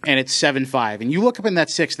inning, and it's 7-5. And you look up in that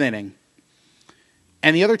 6th inning,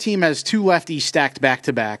 and the other team has 2 lefties stacked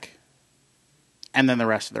back-to-back, and then the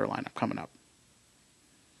rest of their lineup coming up.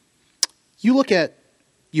 You look at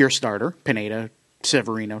your starter, Pineda,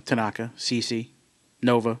 Severino, Tanaka, CeCe,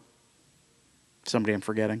 Nova. Somebody I'm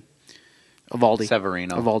forgetting. Evaldi.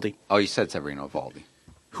 Severino. Evaldi. Oh, you said Severino, Evaldi.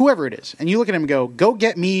 Whoever it is. And you look at him and go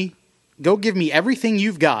give me everything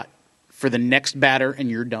you've got for the next batter and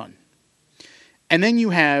you're done. And then you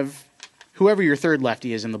have whoever your third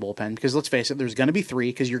lefty is in the bullpen, because let's face it, there's going to be 3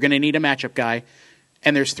 because you're going to need a matchup guy,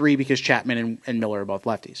 and there's 3 because Chapman and Miller are both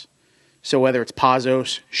lefties. So whether it's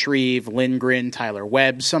Pazos, Shreve, Lindgren, Tyler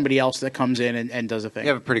Webb, somebody else that comes in and does a thing. You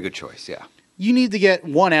have a pretty good choice, yeah. You need to get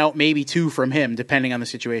 1 out, maybe 2 from him, depending on the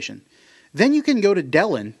situation. Then you can go to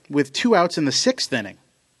Dellin with 2 outs in the 6th inning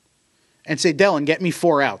and say, Dellin, get me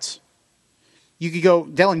 4 outs. You could go,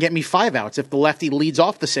 Dellin, get me 5 outs if the lefty leads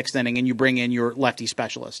off the 6th inning and you bring in your lefty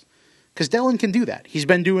specialist. Because Dellin can do that. He's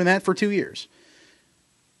been doing that for 2 years.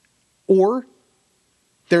 Or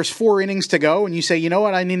there's 4 innings to go and you say, you know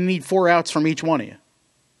what, I need 4 outs from each one of you.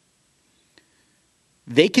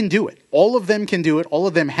 They can do it. All of them can do it. All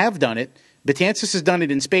of them have done it. Betances has done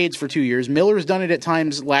it in spades for 2 years. Miller's done it at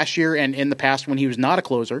times last year and in the past when he was not a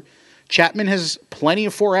closer. Chapman has plenty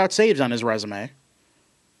of 4-out saves on his resume.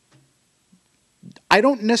 I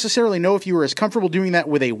don't necessarily know if you were as comfortable doing that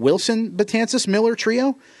with a Wilson, Betances, Miller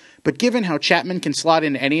trio, but given how Chapman can slot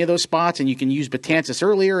into any of those spots and you can use Betances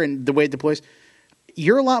earlier and the way it deploys,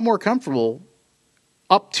 you're a lot more comfortable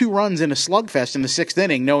up 2 runs in a slugfest in the 6th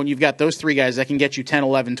inning knowing you've got those 3 guys that can get you 10,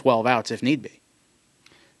 11, 12 outs if need be.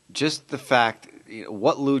 Just the fact,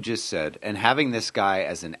 what Lou just said, and having this guy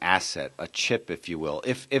as an asset, a chip, if you will,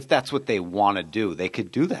 if that's what they want to do, they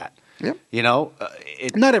could do that. Yep.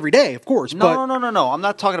 Not every day, of course. No. I'm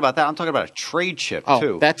not talking about that. I'm talking about a trade chip,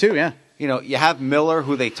 too. That too, yeah. You have Miller,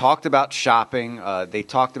 who they talked about shopping. They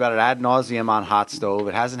talked about it ad nauseum on Hot Stove.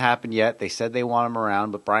 It hasn't happened yet. They said they want him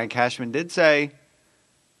around, but Brian Cashman did say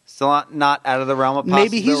still not out of the realm of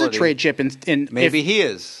possibility. Maybe he's a trade chip. Maybe he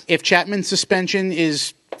is. If Chapman's suspension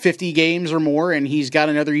is 50 games or more and he's got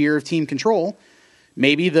another year of team control,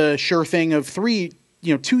 maybe the sure thing of 2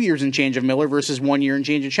 years and change of Miller versus 1 year and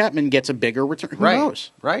change of Chapman gets a bigger return. Who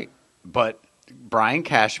knows? Right. But Brian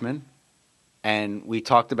Cashman, and we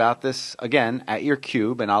talked about this again at your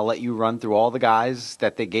cube, and I'll let you run through all the guys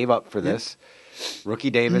that they gave up for this. Rookie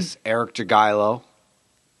Davis, Eric Jagielo.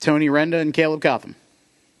 Tony Renda and Caleb Cotham.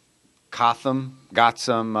 Cotham got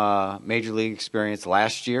some Major League experience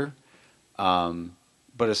last year.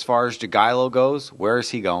 But as far as Jagielo goes, where is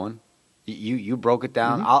he going? You broke it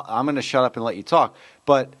down. I'm going to shut up and let you talk.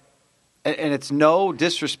 But and it's no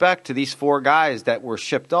disrespect to these 4 guys that were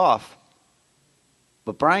shipped off,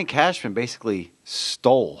 but Brian Cashman basically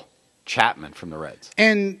stole Chapman from the Reds.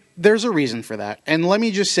 And there's a reason for that. And let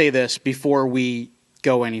me just say this before we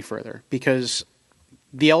go any further, because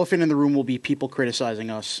the elephant in the room will be people criticizing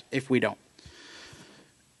us if we don't.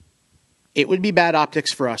 It would be bad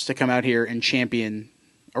optics for us to come out here and champion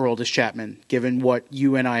Aroldis Chapman, given what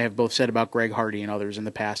you and I have both said about Greg Hardy and others in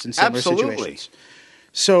the past in similar situations.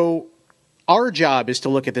 So our job is to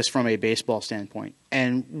look at this from a baseball standpoint.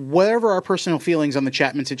 And whatever our personal feelings on the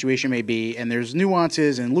Chapman situation may be, and there's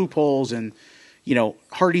nuances and loopholes and,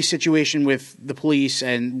 Hardy's situation with the police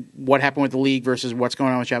and what happened with the league versus what's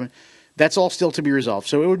going on with Chapman, that's all still to be resolved.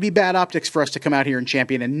 So it would be bad optics for us to come out here and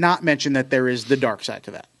champion and not mention that there is the dark side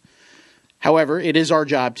to that. However, it is our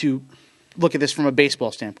job to look at this from a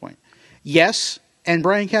baseball standpoint. Yes, and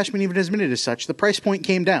Brian Cashman even admitted as such, the price point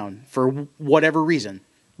came down for whatever reason.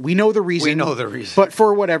 We know the reason. But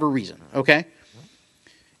for whatever reason, okay?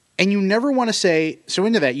 And you never want to say,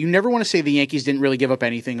 you never want to say the Yankees didn't really give up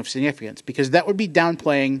anything of significance, because that would be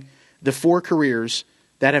downplaying the 4 careers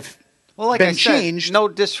that have been changed. No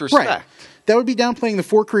disrespect. Right. That would be downplaying the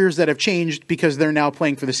 4 careers that have changed because they're now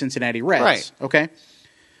playing for the Cincinnati Reds. Right. Okay?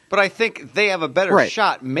 But I think they have a better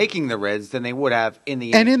shot making the Reds than they would have in the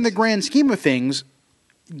Yankees. And in the grand scheme of things,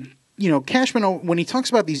 Cashman, when he talks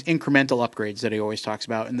about these incremental upgrades that he always talks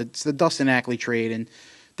about, and the Dustin Ackley trade and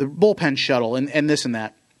the bullpen shuttle and this and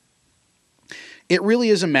that, it really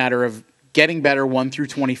is a matter of getting better 1 through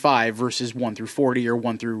 25 versus 1 through 40 or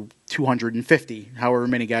 1 through 250, however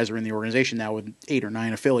many guys are in the organization now with 8 or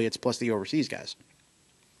 9 affiliates plus the overseas guys.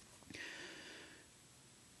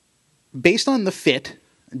 Based on the fit,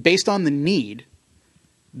 based on the need,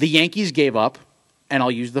 the Yankees gave up, and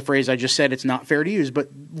I'll use the phrase I just said, it's not fair to use, but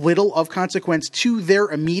little of consequence to their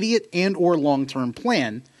immediate and or long-term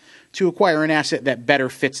plan to acquire an asset that better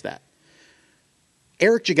fits that.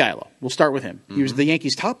 Eric Jagielo, we'll start with him. He was the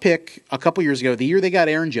Yankees' top pick a couple years ago. The year they got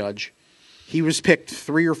Aaron Judge, he was picked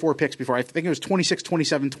 3 or 4 picks before. I think it was 26,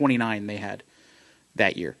 27, 29 they had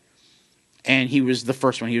that year. And he was the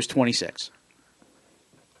first one. He was 26.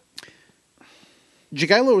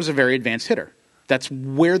 Jagielo was a very advanced hitter. That's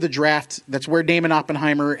where Damon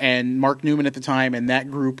Oppenheimer and Mark Newman at the time and that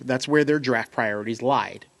group, that's where their draft priorities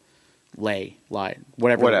lied.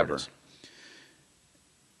 Whatever.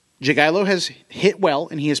 Jagielo has hit well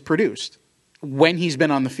and he has produced when he's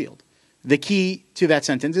been on the field. The key to that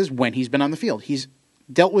sentence is when he's been on the field. He's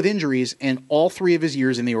dealt with injuries in all 3 of his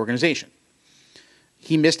years in the organization.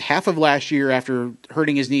 He missed half of last year after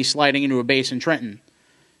hurting his knee sliding into a base in Trenton.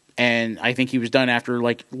 And I think he was done after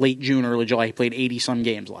late June, early July. He played 80-some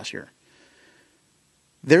games last year.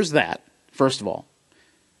 There's that, first of all.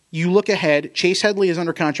 You look ahead, Chase Headley is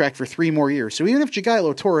under contract for 3 more years. So even if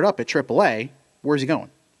Jagielo tore it up at AAA, where's he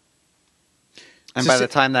going? And by the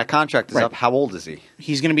time that contract is up, how old is he?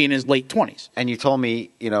 He's going to be in his late 20s. And you told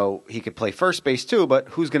me, he could play first base too, but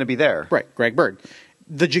who's going to be there? Right, Greg Bird.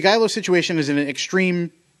 The Jagielo situation is an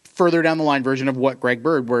extreme further down the line version of what Greg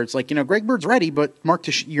Bird, where it's Greg Bird's ready, but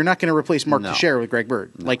you're not going to replace Mark Teixeira with Greg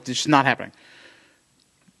Bird. No. It's just not happening.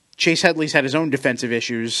 Chase Headley's had his own defensive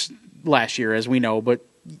issues last year, as we know, but,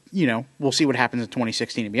 we'll see what happens in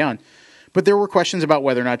 2016 and beyond. But there were questions about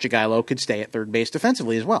whether or not Jagielo could stay at third base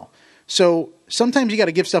defensively as well. So sometimes you got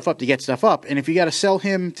to give stuff up to get stuff up, and if you got to sell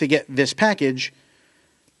him to get this package,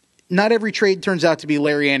 not every trade turns out to be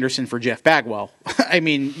Larry Anderson for Jeff Bagwell. I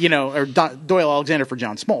mean, or Doyle Alexander for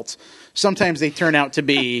John Smoltz. Sometimes they turn out to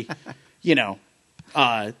be,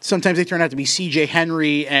 sometimes they turn out to be C.J.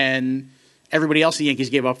 Henry and everybody else the Yankees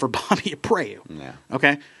gave up for Bobby Abreu. Yeah.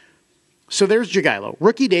 Okay. So there's Jagielo.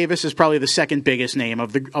 Ricky Davis is probably the second biggest name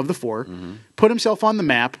of the four. Mm-hmm. Put himself on the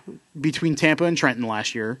map between Tampa and Trenton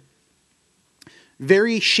last year.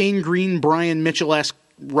 Very Shane Green, Brian Mitchell-esque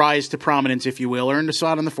rise to prominence, if you will. Earned a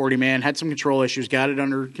spot on the 40-man, had some control issues, got it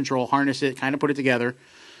under control, harnessed it, kind of put it together.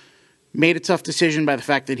 Made a tough decision by the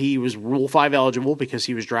fact that he was Rule 5 eligible because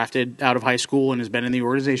he was drafted out of high school and has been in the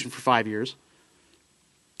organization for 5 years.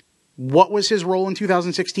 What was his role in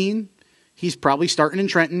 2016? He's probably starting in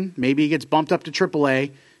Trenton. Maybe he gets bumped up to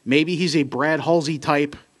AAA. Maybe he's a Brad Halsey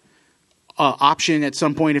type option at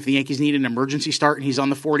some point if the Yankees need an emergency start and he's on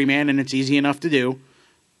the 40-man and it's easy enough to do.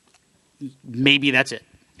 Maybe that's it.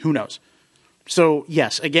 Who knows? So,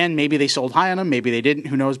 yes, again, maybe they sold high on him. Maybe they didn't.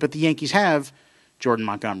 Who knows? But the Yankees have Jordan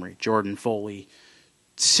Montgomery, Jordan Foley,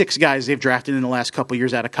 6 guys they've drafted in the last couple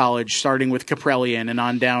years out of college, starting with Kaprelian and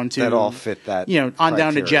on down to... That all fit that on criteria.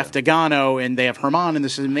 Down to Jeff Degano, and they have Herman in the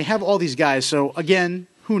system. They have all these guys. So, again,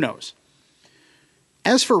 who knows?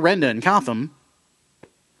 As for Renda and Cotham,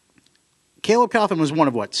 Caleb Cotham was one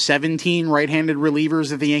of, 17 right-handed relievers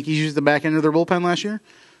that the Yankees used at the back end of their bullpen last year?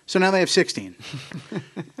 So now they have 16.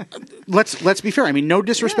 Let's be fair. I mean, no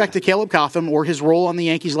disrespect to Caleb Cotham or his role on the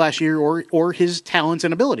Yankees last year or his talents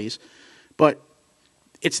and abilities, but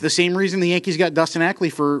it's the same reason the Yankees got Dustin Ackley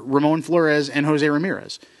for Ramon Flores and Jose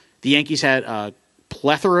Ramirez. The Yankees had a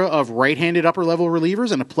plethora of right-handed upper-level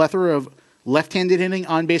relievers and a plethora of left-handed hitting,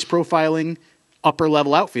 on-base profiling,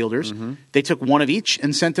 upper-level outfielders. Mm-hmm. They took one of each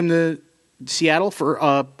and sent them to Seattle for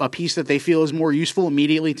a piece that they feel is more useful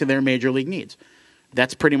immediately to their major league needs.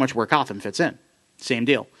 That's pretty much where Cotham fits in. Same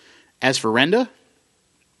deal. As for Renda,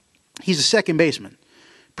 he's a second baseman.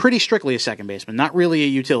 Pretty strictly a second baseman. Not really a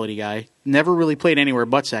utility guy. Never really played anywhere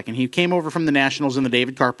but second. He came over from the Nationals in the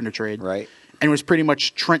David Carpenter trade. Right. And was pretty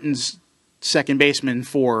much Trenton's second baseman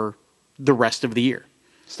for the rest of the year.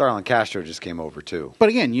 Starlin Castro just came over, too.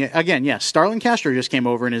 But yes, Starlin Castro just came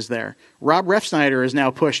over and is there. Rob Refsnyder is now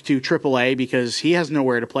pushed to AAA because he has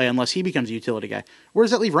nowhere to play unless he becomes a utility guy. Where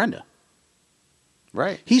does that leave Renda?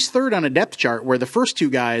 Right. He's third on a depth chart where the first two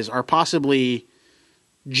guys are possibly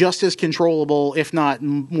just as controllable, if not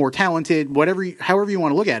more talented, however you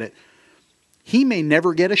want to look at it. He may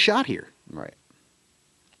never get a shot here. Right.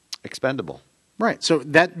 Expendable. Right. So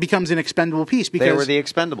that becomes an expendable piece. Because they were the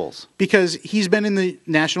expendables. Because he's been in the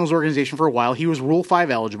Nationals organization for a while. He was Rule 5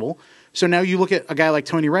 eligible. So now you look at a guy like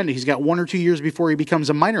Tony Renda. He's got 1 or 2 years before he becomes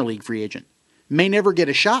a minor league free agent. May never get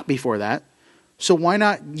a shot before that. So why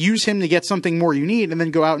not use him to get something more you need and then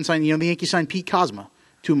go out and sign, the Yankees signed Pete Kozma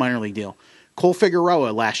to a minor league deal. Cole Figueroa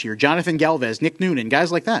last year, Jonathan Galvez, Nick Noonan,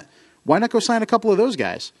 guys like that. Why not go sign a couple of those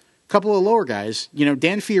guys? A couple of lower guys. Dan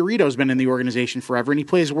Fiorito's been in the organization forever and he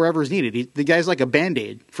plays wherever is needed. The guy's like a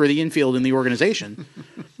Band-Aid for the infield in the organization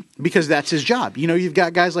because that's his job. You've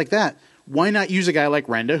got guys like that. Why not use a guy like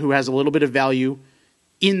Renda who has a little bit of value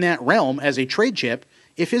in that realm as a trade chip?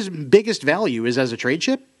 If his biggest value is as a trade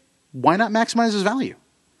chip, why not maximize his value?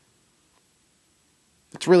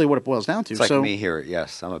 That's really what it boils down to. It's like me here.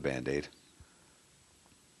 Yes, I'm a Band-Aid.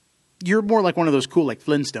 You're more like one of those cool, like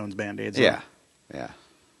Flintstones Band-Aids. Yeah, yeah.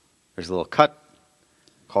 There's a little cut.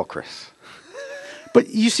 Call Chris. But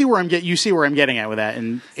you see where I'm getting at with that,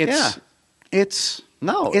 and it's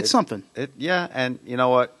something. And you know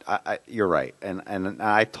what? You're right. And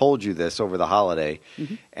I told you this over the holiday,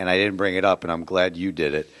 and I didn't bring it up, and I'm glad you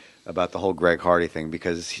did it. About the whole Greg Hardy thing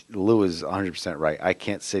because Lou is 100% right. I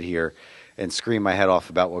can't sit here and scream my head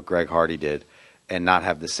off about what Greg Hardy did and not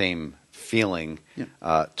have the same feeling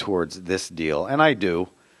towards this deal. And I do.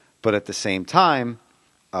 But at the same time,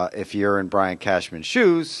 if you're in Brian Cashman's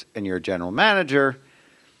shoes and you're a general manager,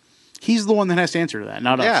 he's the one that has to answer to that,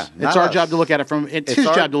 not us. It's our job to look at it from it's his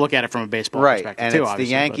job to look at it from a baseball perspective and too. It's the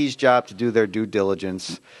Yankees' job to do their due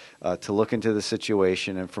diligence, to look into the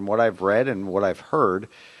situation. And from what I've read and what I've heard,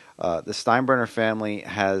 the Steinbrenner family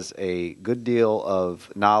has a good deal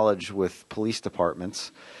of knowledge with police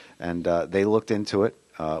departments, and they looked into it,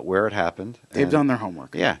 where it happened. They've done their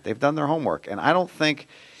homework. Yeah, they've done their homework. And I don't think,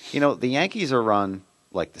 the Yankees are run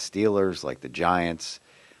like the Steelers, like the Giants.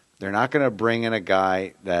 They're not going to bring in a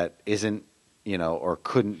guy that isn't, or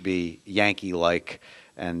couldn't be Yankee-like.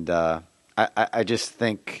 And I just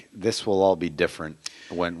think this will all be different.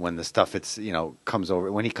 when the stuff comes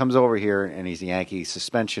over. When he comes over here and he's a Yankee,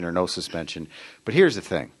 suspension or no suspension. But here's the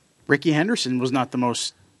thing: Ricky Henderson was not the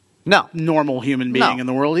most no normal human being in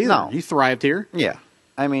the world either. No. He thrived here. Yeah,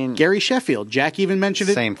 I mean Gary Sheffield. Jack even mentioned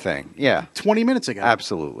it. Same thing. Yeah, 20 minutes ago.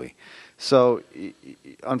 Absolutely. So,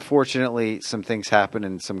 unfortunately, some things happen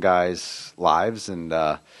in some guys' lives, and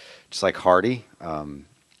just like Hardy,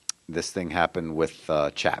 this thing happened with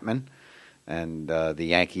Chapman, and the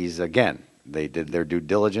Yankees again. They did their due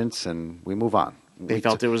diligence, and we move on. They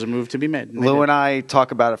felt it was a move to be made. Lou and I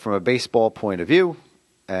talk about it from a baseball point of view,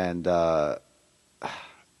 and it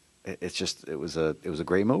was a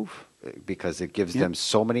great move because it gives them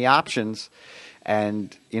so many options.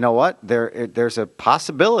 And you know what? There's a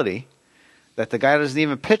possibility that the guy doesn't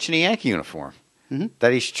even pitch in a Yankee uniform. Mm-hmm.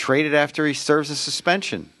 That he's traded after he serves a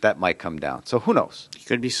suspension. That might come down. So who knows? He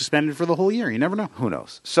could be suspended for the whole year. You never know. Who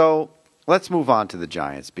knows? So let's move on to the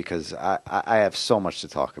Giants because I have so much to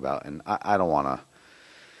talk about, and I don't want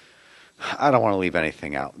to leave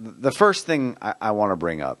anything out. The first thing I want to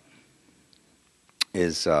bring up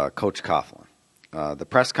is Coach Coughlin. The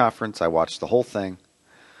press conference, I watched the whole thing.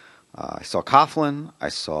 I saw Coughlin, I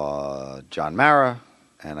saw John Mara,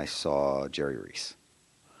 and I saw Jerry Reese.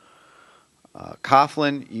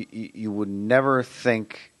 Coughlin, you would never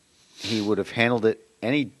think he would have handled it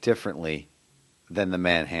any differently than the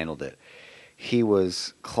man handled it. He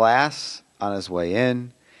was class on his way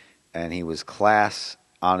in, and he was class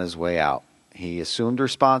on his way out. He assumed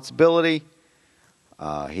responsibility.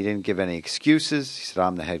 He didn't give any excuses. He said,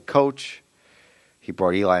 I'm the head coach. He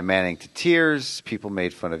brought Eli Manning to tears. People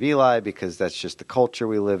made fun of Eli because that's just the culture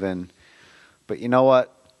we live in. But you know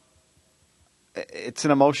what? It's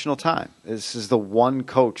an emotional time. This is the one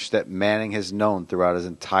coach that Manning has known throughout his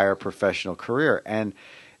entire professional career. And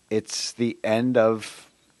it's the end of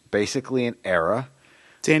basically an era.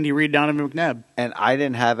 It's Andy Reid, Donovan McNabb. And I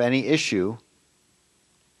didn't have any issue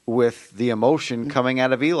with the emotion coming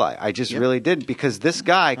out of Eli. I just really didn't because this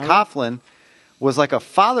guy, Coughlin, was like a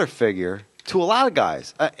father figure to a lot of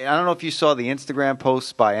guys. I don't know if you saw the Instagram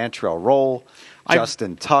posts by Antrell Roll,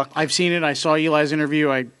 Justin Tuck. I've seen it. I saw Eli's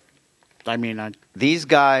interview. These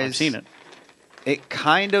guys. I've seen it. It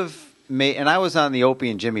kind of made, and I was on the Opie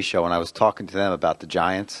and Jimmy show, and I was talking to them about the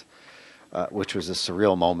Giants, which was a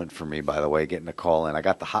surreal moment for me, by the way, getting a call in. I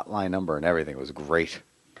got the hotline number and everything. It was great.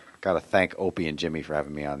 Got to thank Opie and Jimmy for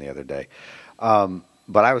having me on the other day.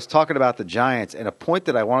 But I was talking about the Giants, and a point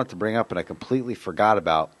that I wanted to bring up and I completely forgot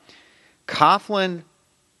about. Coughlin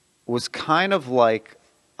was kind of like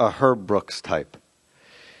a Herb Brooks type.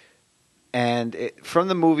 And from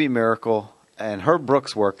the movie Miracle, and Herb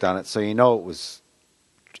Brooks worked on it, so you know it was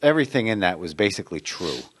everything in that was basically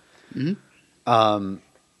true. Mm-hmm.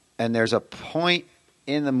 And there's a point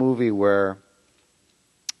in the movie where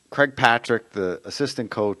Craig Patrick, the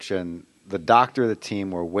assistant coach, and the doctor of the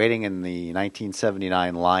team were waiting in the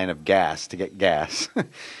 1979 line of gas to get gas.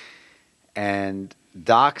 And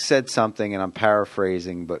Doc said something, and I'm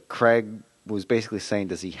paraphrasing, but Craig was basically saying,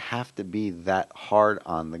 does he have to be that hard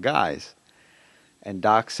on the guys? And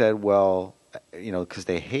Doc said, well, because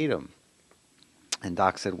they hate him. And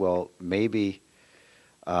Doc said, well, maybe,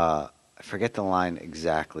 I forget the line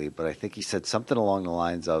exactly, but I think he said something along the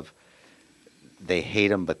lines of, they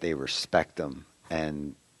hate him, but they respect him.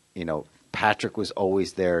 And, Patrick was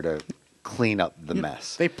always there to clean up the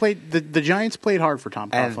mess. They played, the Giants played hard for Tom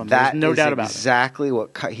Coughlin. And There's no doubt about it. Exactly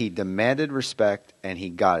what he demanded respect, and he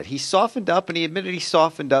got it. He softened up, and he admitted he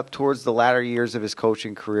softened up towards the latter years of his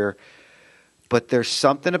coaching career. But there's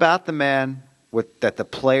something about the man that the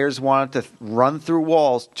players wanted to run through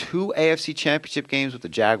walls. 2 AFC Championship games with the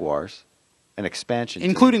Jaguars, an expansion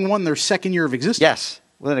including team. one their second year of existence. Yes,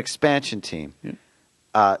 with an expansion team.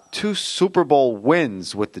 Yeah. 2 Super Bowl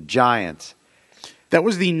wins with the Giants. That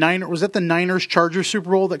was was that the Niners Chargers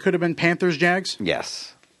Super Bowl that could have been Panthers Jags?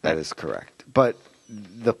 Yes, that is correct. But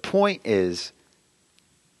the point is,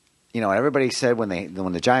 everybody said when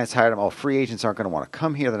the Giants hired him, free agents aren't going to want to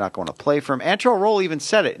come here. They're not going to play for him. Antrell Roll even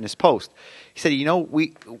said it in his post. He said,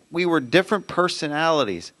 we were different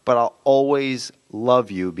personalities, but I'll always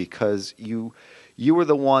love you because you were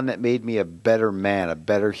the one that made me a better man, a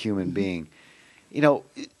better human being.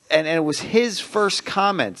 And it was his first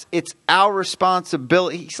comments. It's our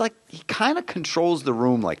responsibility. He's like, he kind of controls the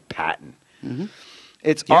room like Patton. Mm-hmm.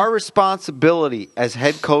 It's our responsibility as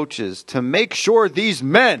head coaches to make sure these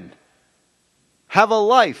men have a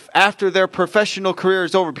life after their professional career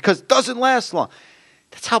is over because it doesn't last long.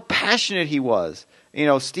 That's how passionate he was.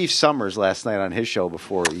 Steve Summers last night on his show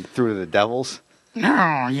before he threw to the Devils. No,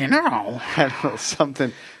 had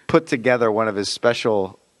something put together, one of his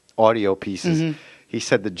special audio pieces. Mm-hmm. he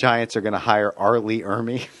said the Giants are going to hire Arlie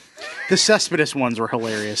Ermy. The Cespedes ones were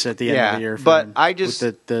hilarious at the end of the year. But him, I just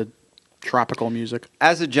with the tropical music.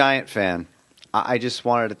 As a Giant fan, I just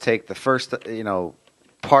wanted to take the first,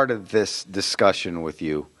 part of this discussion with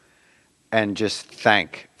you and just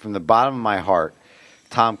thank from the bottom of my heart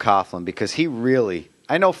Tom Coughlin, because he really,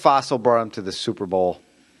 I know Fossil brought him to the Super Bowl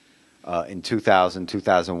in 2000,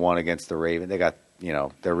 2001 against the Ravens. They got,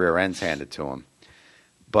 their rear ends handed to them.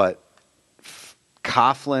 But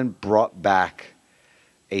Coughlin brought back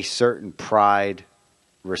a certain pride,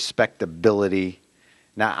 respectability.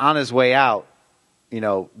 Now, on his way out,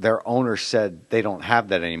 their owner said they don't have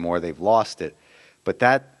that anymore. They've lost it. But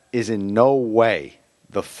that is in no way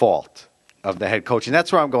the fault of the head coach. And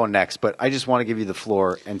that's where I'm going next. But I just want to give you the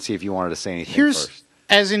floor and see if you wanted to say anything first.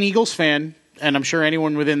 As an Eagles fan, and I'm sure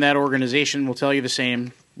anyone within that organization will tell you the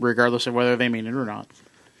same, regardless of whether they mean it or not,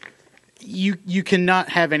 you cannot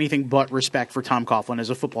have anything but respect for Tom Coughlin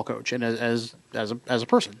as a football coach and as a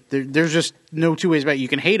person. There's just no two ways about it. You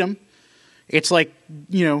can hate him. It's like,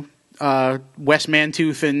 Wes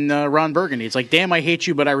Mantooth and Ron Burgundy. It's like, damn, I hate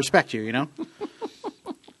you, but I respect you,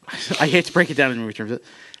 I hate to break it down in movie terms.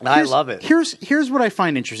 I love it. Here's what I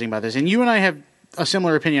find interesting about this, and you and I have a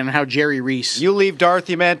similar opinion on how Jerry Reese... You leave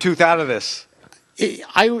Dorothy Mantooth out of this.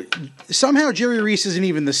 Somehow Jerry Reese isn't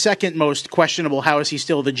even the second most questionable. How is he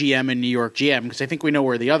still the GM in New York GM? Because I think we know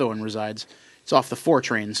where the other one resides. It's off the 4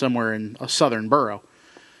 train somewhere in a southern borough.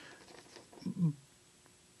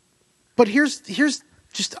 But here's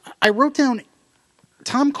just, I wrote down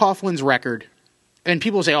Tom Coughlin's record, and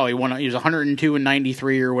people say, he was 102 and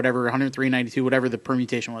 93 or whatever, 103 and 92, whatever the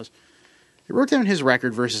permutation was. I wrote down his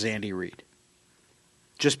record versus Andy Reid.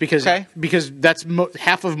 Just because that's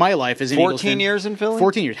half of my life as an Eagles fan. 14 years in Philly?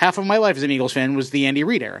 14 years. Half of my life as an Eagles fan was the Andy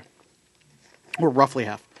Reid era. Or roughly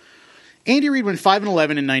half. Andy Reid went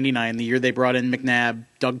 5-11 in 99, the year they brought in McNabb.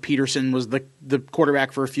 Doug Peterson was the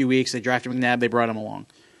quarterback for a few weeks. They drafted McNabb. They brought him along.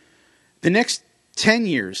 The next 10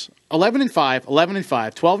 years, 11-5,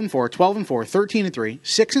 11-5, 12-4, 12-4, 13-3,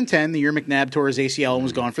 6-10, the year McNabb tore his ACL and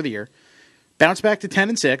was gone for the year. Bounced back to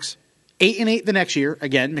 10-6, 8-8 the next year.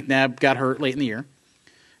 Again, McNabb got hurt late in the year.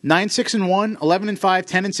 9-6-1, 11-5,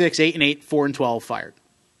 10-6, 8-8, 4-12 fired.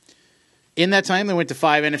 In that time, they went to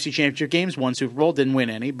 5 NFC Championship games, 1 Super Bowl, didn't win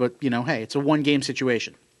any, but, hey, it's a one-game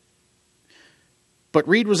situation. But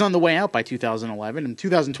Reid was on the way out by 2011. In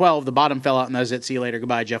 2012, the bottom fell out, and that was it. See you later.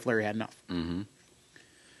 Goodbye. Jeff Larry had enough. Mm-hmm.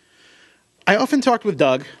 I often talked with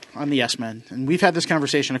Doug on the Yes Men, and we've had this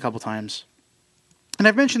conversation a couple times. And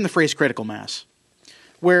I've mentioned the phrase critical mass,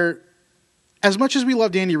 where as much as we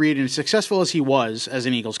loved Andy Reid and as successful as he was as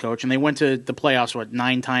an Eagles coach, and they went to the playoffs,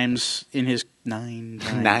 9 times in his... 9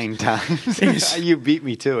 times. 9 times. You beat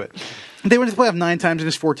me to it. They went to the playoff 9 times in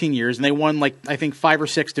his 14 years, and they won, I think, 5 or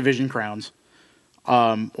 6 division crowns.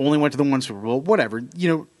 Only went to the 1 Super Bowl. Whatever.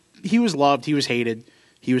 He was loved. He was hated.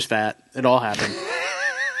 He was fat. It all happened.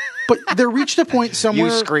 But there reached a point somewhere...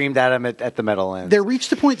 You screamed at him at the Meadowlands. There reached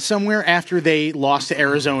a point somewhere after they lost to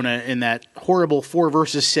Arizona in that horrible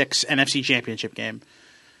 4-6 NFC Championship game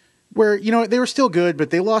where, they were still good, but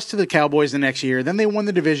they lost to the Cowboys the next year. Then they won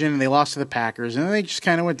the division, and they lost to the Packers, and then they just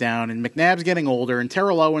kind of went down, and McNabb's getting older, and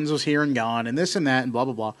Terrell Owens was here and gone, and this and that, and blah,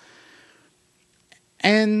 blah, blah.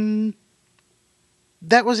 And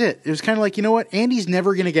that was it. It was kind of like, what? Andy's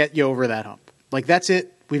never going to get you over that hump. That's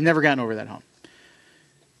it. We've never gotten over that hump.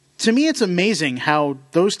 To me, it's amazing how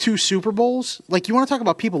those 2 Super Bowls, you want to talk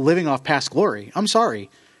about people living off past glory. I'm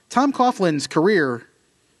sorry. Tom Coughlin's career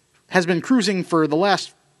has been cruising for the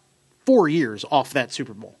last 4 years off that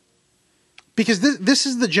Super Bowl. Because this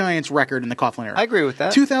is the Giants' record in the Coughlin era. I agree with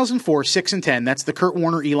that. 2004, 6-10. That's the Kurt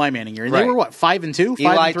Warner, Eli Manning year. And They were what, 5-2?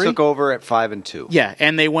 Eli took over at 5-2. Yeah,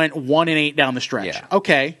 and they went 1-8 down the stretch. Yeah.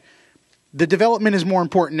 Okay. The development is more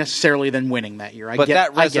important necessarily than winning that year. But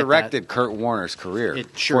that resurrected Kurt Warner's career.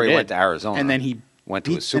 It sure before he did. went to Arizona. And then he went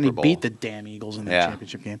to a Super Bowl. And he beat the damn Eagles in that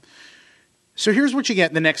championship game. So here's what you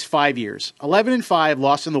get in the next 5 years. 11-5,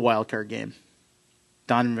 lost in the wild card game.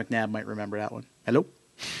 Donovan McNabb might remember that one. Hello?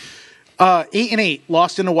 8-8,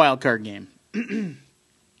 lost in a wild card game.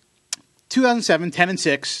 2007,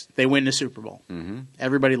 10-6, they win the Super Bowl. Mm-hmm.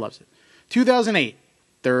 Everybody loves it. 2008,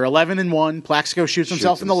 they're 11-1. Plaxico shoots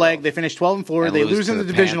himself in the leg. They finish 12-4. And they lose in the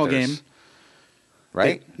divisional Panthers. game.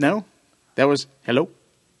 Right? No, that was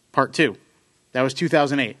part 2. That was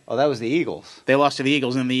 2008. Oh, that was the Eagles. They lost to the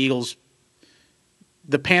Eagles, and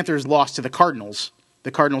the Panthers lost to the Cardinals.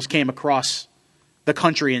 The Cardinals came across the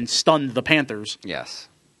country and stunned the Panthers. Yes.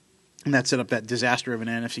 And that set up that disaster of an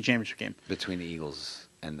NFC Championship game. Between the Eagles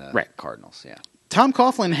and the Cardinals, yeah. Tom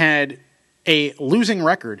Coughlin had a losing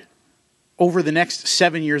record over the next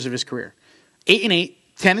 7 years of his career. 8-8,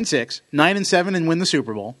 10-6, 9-7, and win the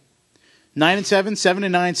Super Bowl. 9-7, 7-9,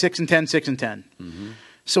 6-10, 6-10. Mm-hmm.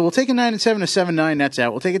 So we'll take a 9-7, a 7-9, that's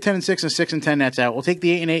out. We'll take a 10-6, a 6-10, that's out. We'll take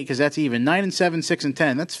the 8-8 because that's even. 9-7,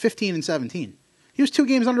 6-10, that's 15-17. He was 2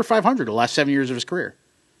 games under 500 the last 7 years of his career.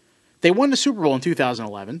 They won the Super Bowl in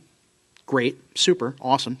 2011. Great, super,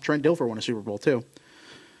 awesome. Trent Dilfer won a Super Bowl too.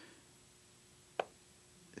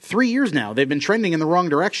 3 years now, they've been trending in the wrong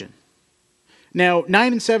direction. Now,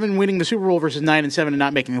 9-7 winning the Super Bowl versus 9-7 and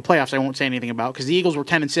not making the playoffs, I won't say anything about because the Eagles were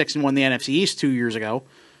 10-6 and won the NFC East 2 years ago,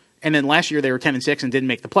 and then last year they were 10-6 and didn't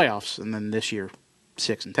make the playoffs, and then this year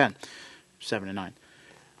 6-10, 7-9.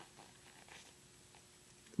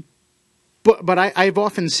 But I've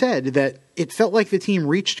often said that it felt like the team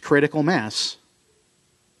reached critical mass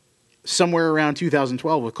somewhere around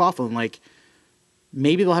 2012 with Coughlin. Like,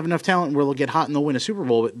 maybe they'll have enough talent where they'll get hot and they'll win a Super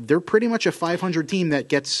Bowl, but they're pretty much a 500 team that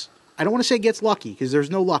gets, I don't want to say gets lucky, because there's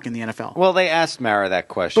no luck in the NFL. Well, they asked Mara that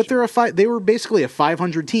question. But they were basically a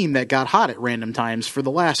 500 team that got hot at random times for the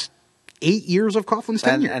last 8 years of Coughlin's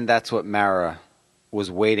tenure. And that's what Mara was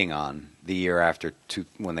waiting on the year after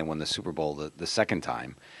when they won the Super Bowl the second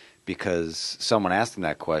time, because someone asked him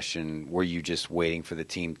that question, were you just waiting for the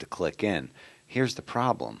team to click in? Here's the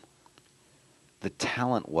problem. The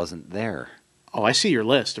talent wasn't there. Oh, I see your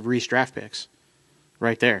list of Reese draft picks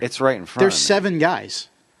right there. It's right in front There's of me. 7 guys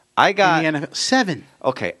in the NFL. 7.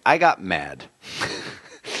 Okay, I got mad.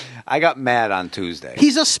 I got mad on Tuesday.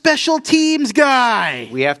 He's a special teams guy.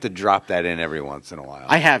 We have to drop that in every once in a while.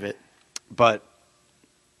 I have it. But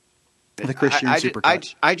The Christian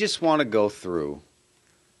Supercut. I just want to go through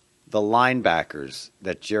the linebackers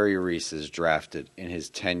that Jerry Reese has drafted in his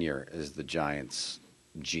tenure as the Giants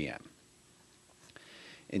GM.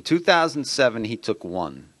 In 2007, he took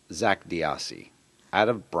one, Zach Diassi, out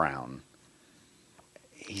of Brown.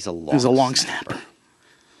 He's a long snapper.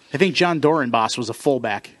 I think John Dorenbos was a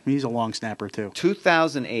fullback. He's a long snapper, too.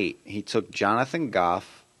 2008, he took Jonathan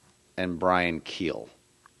Goff and Brian Keel.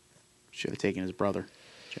 Should have taken his brother,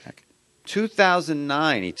 Jack.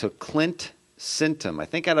 2009, he took Clint Sintum, I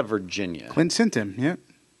think out of Virginia. Clint Sintum, yeah.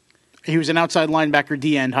 He was an outside linebacker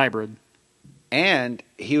D-end hybrid. And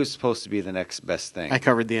he was supposed to be the next best thing. I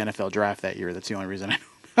covered the NFL draft that year. That's the only reason I know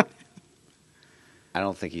about it. I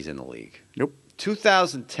don't think he's in the league. Nope.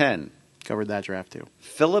 2010. Covered that draft, too.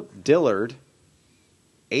 Philip Dillard,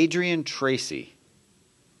 Adrian Tracy.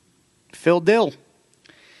 Phil Dill.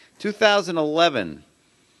 2011,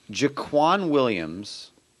 Jaquan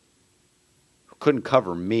Williams, who couldn't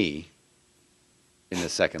cover me in the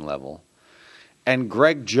second level, and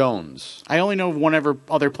Greg Jones. I only know of one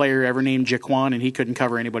other player ever named Jaquan, and he couldn't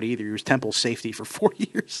cover anybody either. He was Temple's safety for 4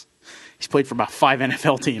 years. He's played for about 5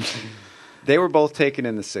 NFL teams. They were both taken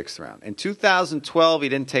in the 6th round. In 2012, he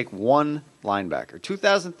didn't take one linebacker.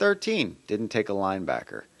 2013, didn't take a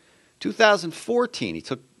linebacker. 2014, he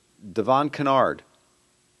took Devon Kennard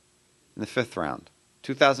in the 5th round.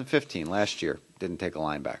 2015, last year, didn't take a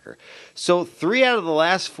linebacker. So 3 out of the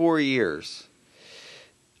last 4 years,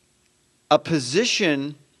 a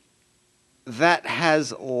position that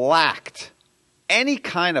has lacked any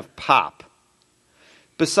kind of pop,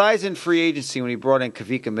 besides in free agency when he brought in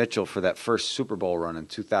Kavika Mitchell for that first Super Bowl run in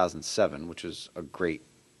 2007, which was a great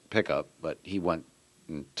pickup, but he went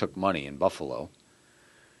and took money in Buffalo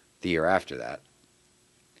the year after that.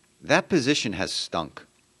 That position has stunk.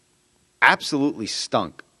 Absolutely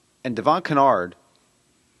stunk. And Devon Kennard,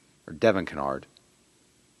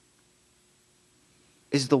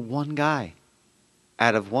 is the one guy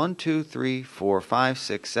out of 9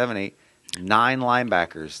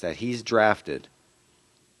 linebackers that he's drafted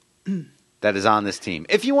that is on this team.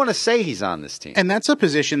 If you want to say he's on this team. And that's a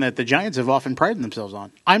position that the Giants have often prided themselves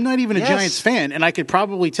on. I'm not even a Giants fan, and I could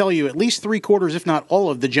probably tell you at least 3/4, if not all,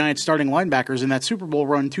 of the Giants starting linebackers in that Super Bowl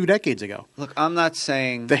run 2 decades ago. Look, I'm not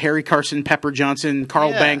saying the Harry Carson, Pepper Johnson,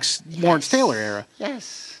 Carl Banks, Lawrence Taylor era.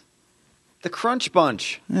 Yes. The Crunch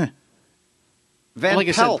Bunch. Yeah. Van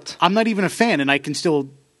Pelt. I'm not even a fan, and I can still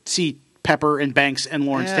see Pepper and Banks and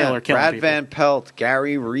Lawrence Taylor killing Brad people. Van Pelt,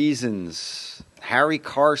 Gary Reasons, Harry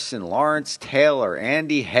Carson, Lawrence Taylor,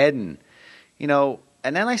 Andy Hedden. You know,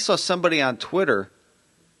 and then I saw somebody on Twitter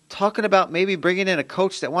talking about maybe bringing in a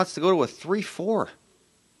coach that wants to go to a 3-4.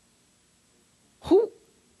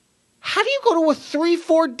 How do you go to a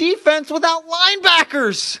 3-4 defense without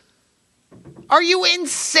linebackers? Are you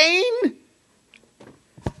insane?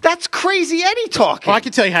 That's crazy Eddie talking. Well, I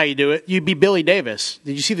can tell you how you do it. You'd be Billy Davis.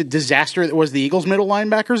 Did you see the disaster that was the Eagles' middle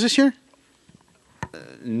linebackers this year?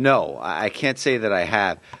 No, I can't say that I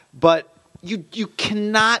have. But you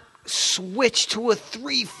cannot switch to a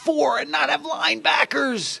 3-4 and not have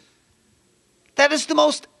linebackers. That is the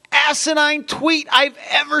most asinine tweet I've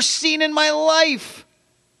ever seen in my life.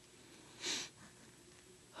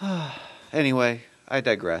 Anyway, I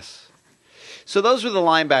digress. So those were the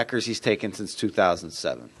linebackers he's taken since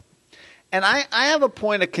 2007. And I have a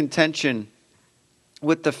point of contention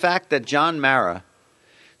with the fact that John Mara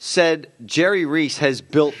said Jerry Reese has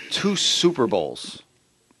built 2 Super Bowls.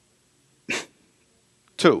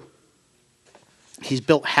 2. He's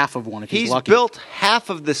built half of one if he's lucky. He's built half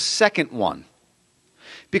of the second one.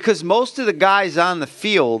 Because most of the guys on the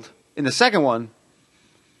field in the second one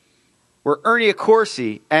were Ernie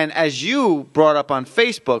Accorsi, and as you brought up on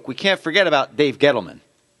Facebook, we can't forget about Dave Gettleman,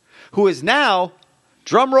 who is now,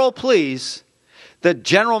 drum roll please, the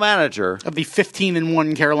general manager of the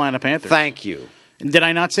 15-1 Carolina Panthers. Thank you. And did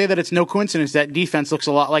I not say that it's no coincidence that defense looks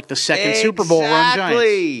a lot like the second Super Bowl run Giants?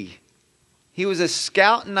 Exactly. He was a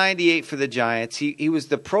scout in 98 for the Giants. He was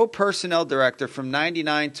the pro personnel director from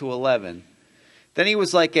 99 to 11. Then he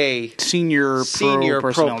was like a senior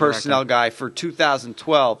pro personnel guy for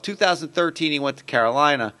 2012. 2013, he went to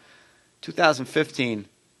Carolina. 2015,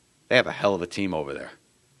 they have a hell of a team over there.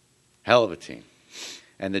 Hell of a team.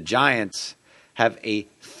 And the Giants have a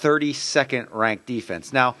 32nd ranked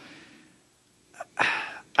defense. Now,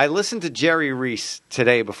 I listened to Jerry Reese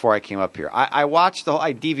today before I came up here. I watched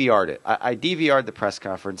I DVR'd it. I DVR'd the press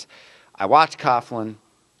conference. I watched Coughlin.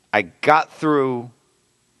 I got through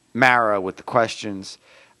Mara with the questions.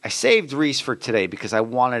 I saved Reese for today because I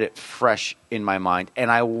wanted it fresh in my mind,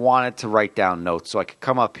 and I wanted to write down notes so I could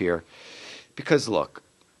come up here. Because, look,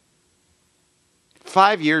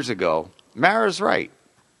 5 years ago, Mara's right.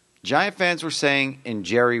 Giant fans were saying, in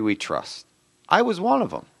Jerry we trust. I was one of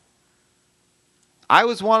them. I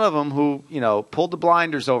was one of them who, pulled the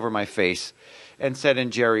blinders over my face and said,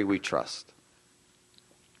 in Jerry we trust.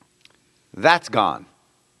 That's gone.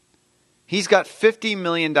 He's got $50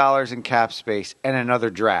 million in cap space and another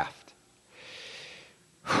draft.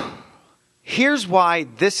 Here's why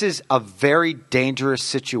this is a very dangerous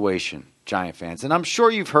situation, Giant fans. And I'm sure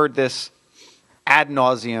you've heard this ad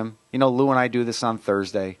nauseum. Lou and I do this on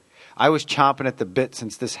Thursday. I was chomping at the bit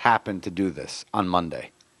since this happened to do this on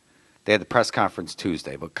Monday. They had the press conference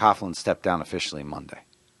Tuesday, but Coughlin stepped down officially Monday.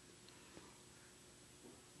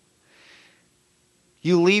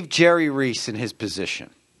 You leave Jerry Reese in his position.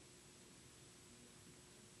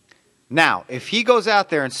 Now, if he goes out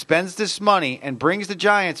there and spends this money and brings the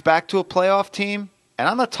Giants back to a playoff team, and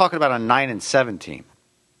I'm not talking about a 9-7 team.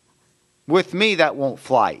 With me, that won't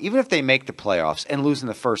fly, even if they make the playoffs and lose in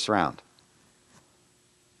the first round.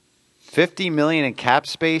 $50 million in cap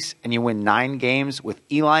space, and you win 9 games with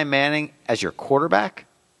Eli Manning as your quarterback?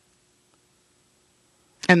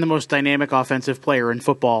 And the most dynamic offensive player in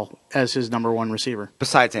football as his number 1 receiver.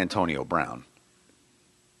 Besides Antonio Brown.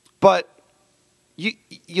 But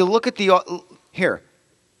you look at here.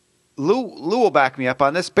 Lou will back me up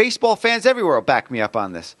on this. Baseball fans everywhere will back me up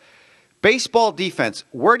on this. Baseball defense,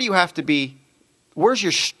 where do you have to be?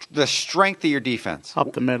 Where's the strength of your defense?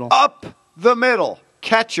 Up the middle. Up the middle.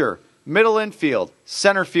 Catcher, middle infield,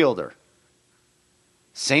 center fielder.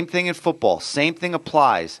 Same thing in football. Same thing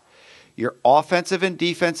applies. Your offensive and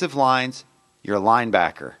defensive lines, your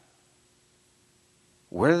linebacker.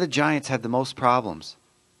 Where do the Giants have the most problems?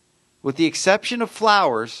 With the exception of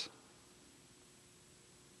Flowers,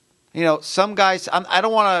 some guys, I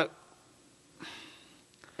don't want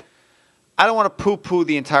to poo-poo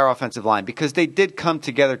the entire offensive line because they did come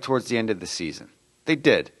together towards the end of the season. They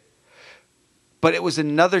did. But it was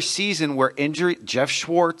another season where injury, Jeff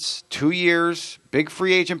Schwartz, 2 years, big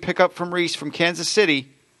free agent pickup from Reese from Kansas City,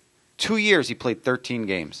 2 years he played 13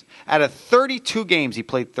 games. Out of 32 games, he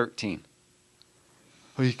played 13.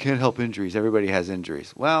 Oh, you can't help injuries. Everybody has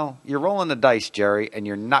injuries. Well, you're rolling the dice, Jerry, and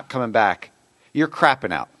you're not coming back. You're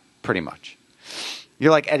crapping out, pretty much.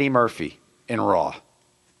 You're like Eddie Murphy in Raw.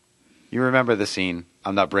 You remember the scene.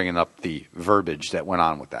 I'm not bringing up the verbiage that went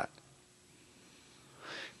on with that.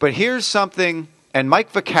 But here's something, and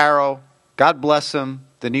Mike Vaccaro, God bless him,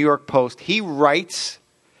 the New York Post, he writes.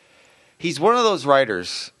 He's one of those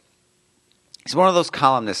writers. He's one of those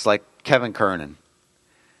columnists like Kevin Kernan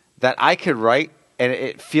that I could write and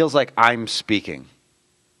it feels like I'm speaking.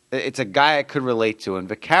 It's a guy I could relate to. And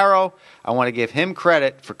Vaccaro, I want to give him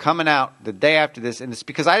credit for coming out the day after this. And it's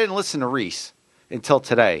because I didn't listen to Reese until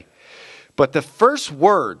today. But the first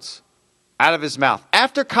words out of his mouth,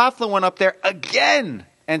 after Coughlin went up there again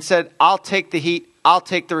and said, I'll take the heat, I'll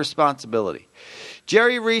take the responsibility.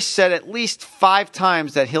 Jerry Reese said at least 5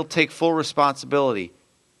 times that he'll take full responsibility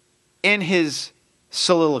in his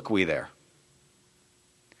soliloquy there.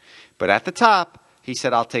 But at the top, he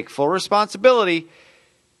said, I'll take full responsibility,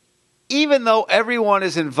 even though everyone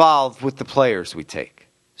is involved with the players we take.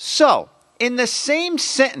 So, in the same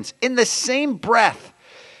sentence, in the same breath,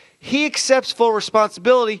 he accepts full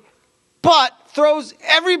responsibility, but throws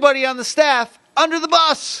everybody on the staff under the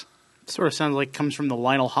bus. Sort of sounds like it comes from the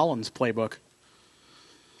Lionel Hollins playbook.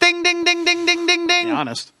 Ding, ding, ding, ding, ding, ding, ding. Be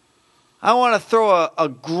honest. I want to throw a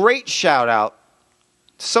great shout out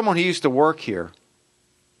to someone who used to work here,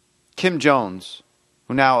 Kim Jones,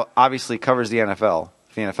 who now obviously covers the NFL,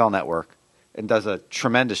 the NFL Network, and does a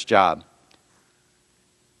tremendous job.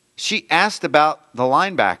 She asked about the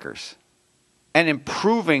linebackers and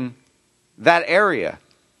improving that area.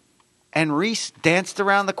 And Reese danced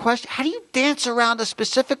around the question. How do you dance around a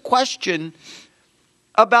specific question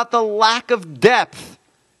about the lack of depth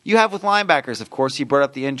you have with linebackers? Of course, he brought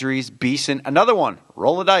up the injuries. Beeson, another one.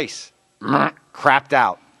 Roll the dice. Crapped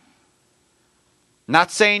out.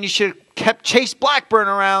 Not saying you should have kept Chase Blackburn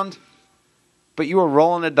around, but you were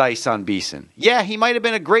rolling the dice on Beeson. Yeah, he might have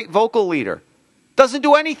been a great vocal leader. Doesn't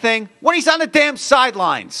do anything when he's on the damn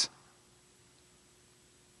sidelines.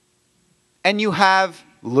 And you have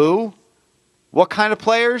Lou. What kind of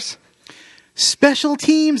players? Special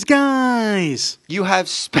teams guys. You have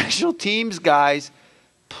special teams guys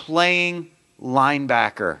playing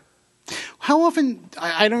linebacker. How often,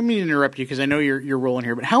 I don't mean to interrupt you because I know you're rolling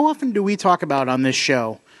here, but how often do we talk about on this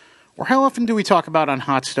show, or how often do we talk about on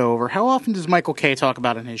Hot Stove, or how often does Michael Kay talk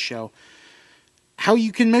about on his show, how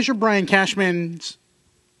you can measure Brian Cashman's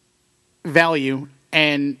value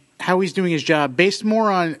and how he's doing his job based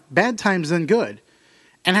more on bad times than good?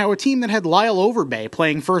 And how a team that had Lyle Overbay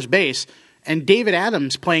playing first base and David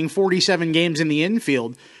Adams playing 47 games in the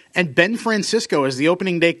infield and Ben Francisco as the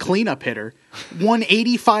opening day cleanup hitter won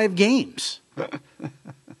 85 games.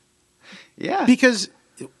 Yeah. Because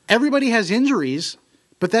everybody has injuries,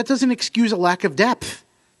 but that doesn't excuse a lack of depth.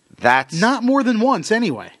 That's not more than once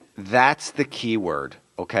anyway. That's the key word,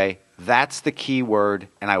 okay? That's the key word,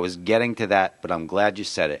 and I was getting to that, but I'm glad you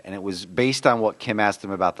said it. And it was based on what Kim asked him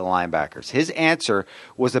about the linebackers. His answer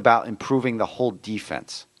was about improving the whole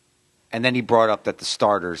defense. And then he brought up that the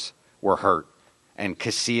starters were hurt. And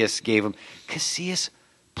Casillas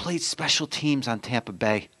played special teams on Tampa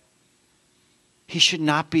Bay. He should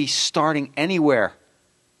not be starting anywhere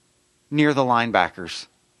near the linebackers.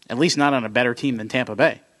 At least not on a better team than Tampa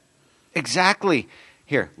Bay. Exactly.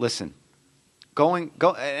 Here, listen.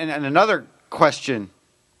 And another question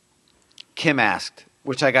Kim asked,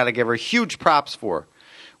 which I got to give her huge props for.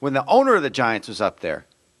 When the owner of the Giants was up there,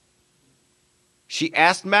 she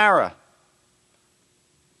asked Mara,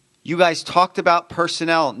 you guys talked about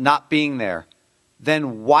personnel not being there.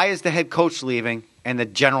 Then why is the head coach leaving and the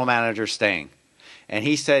general manager staying? And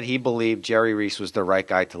he said he believed Jerry Reese was the right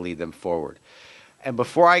guy to lead them forward. And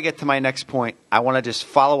before I get to my next point, I want to just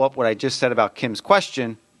follow up what I just said about Kim's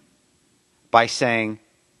question by saying,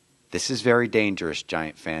 this is very dangerous,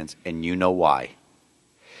 Giant fans, and you know why.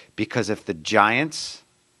 Because if the Giants,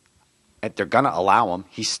 if they're going to allow him,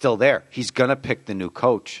 he's still there. He's going to pick the new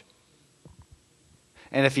coach.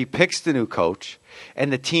 And if he picks the new coach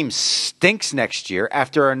and the team stinks next year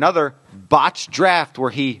after another botched draft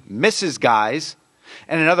where he misses guys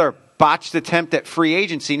and another botched attempt at free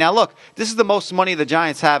agency. Now, look, this is the most money the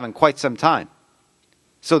Giants have in quite some time.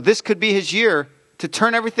 So this could be his year to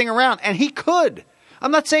turn everything around. And he could.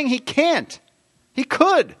 I'm not saying he can't. He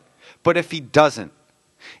could. But if he doesn't,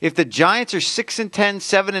 if the Giants are 6-10,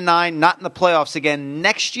 7-9, not in the playoffs again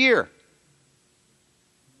next year,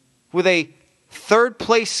 with a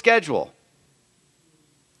third-place schedule,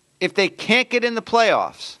 if they can't get in the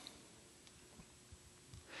playoffs,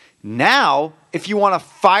 now, if you want to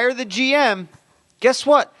fire the GM, guess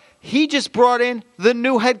what? He just brought in the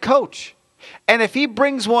new head coach. And if he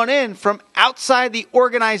brings one in from outside the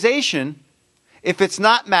organization, if it's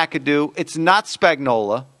not McAdoo, it's not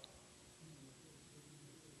Spagnuolo,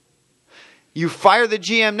 you fire the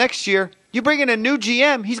GM next year, you bring in a new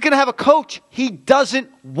GM, he's going to have a coach he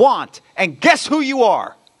doesn't want. And guess who you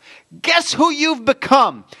are? Guess who you've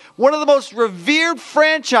become? One of the most revered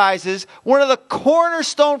franchises, one of the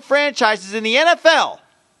cornerstone franchises in the NFL,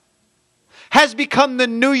 has become the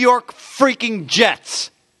New York freaking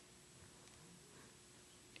Jets.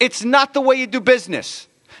 It's not the way you do business.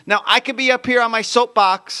 Now, I could be up here on my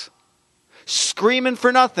soapbox screaming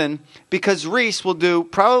for nothing because Reese will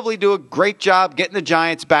probably do a great job getting the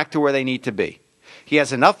Giants back to where they need to be. He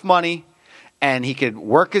has enough money, and he could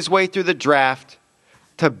work his way through the draft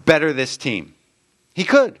to better this team. He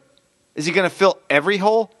could. Is he going to fill every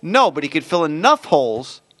hole? No, but he could fill enough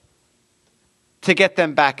holes to get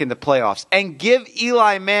them back in the playoffs and give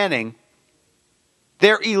Eli Manning,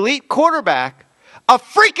 their elite quarterback, a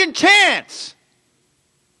freaking chance.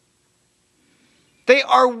 They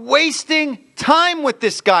are wasting time with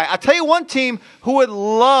this guy. I'll tell you one team who would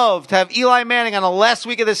love to have Eli Manning on the last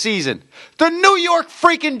week of the season. The New York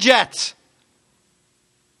freaking Jets.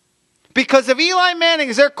 Because if Eli Manning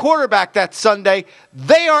is their quarterback that Sunday,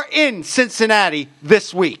 they are in Cincinnati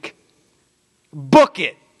this week. Book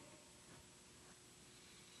it.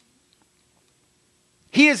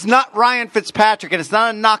 He is not Ryan Fitzpatrick, and it's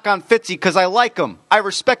not a knock on Fitzy because I like him. I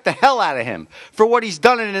respect the hell out of him for what he's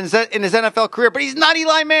done in his NFL career, but he's not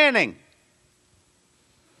Eli Manning.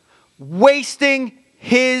 Wasting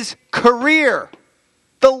his career.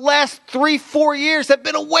 The last 3-4 years have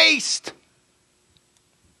been a waste.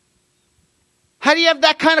 How do you have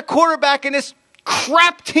that kind of quarterback in this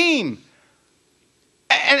crap team?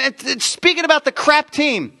 And speaking about the crap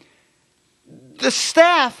team, the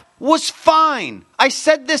staff was fine. I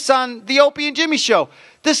said this on the Opie and Jimmy show.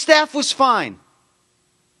 The staff was fine.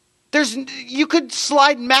 You could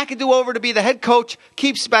slide McAdoo over to be the head coach,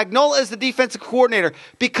 keep Spagnuolo as the defensive coordinator,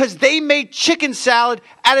 because they made chicken salad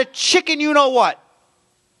out of chicken you-know-what.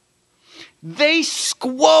 They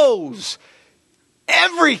squoze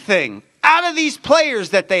everything out of these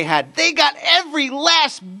players that they had. They got every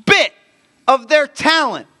last bit of their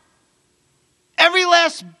talent. Every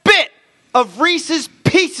last bit of Reese's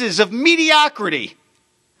Pieces of mediocrity.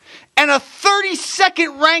 And a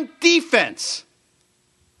 32nd ranked defense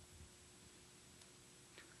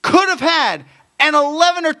could have had an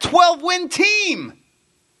 11 or 12 win team.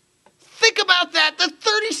 Think about that. The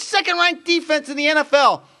 32nd ranked defense in the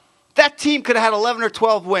NFL. That team could have had 11 or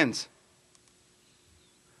 12 wins.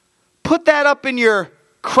 Put that up in your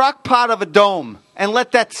crock pot of a dome and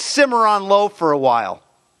let that simmer on low for a while.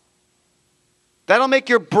 That'll make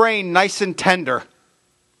your brain nice and tender.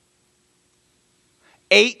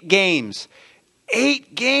 8 games.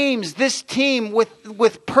 8 games. This team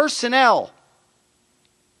with personnel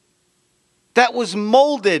that was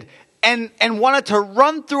molded and wanted to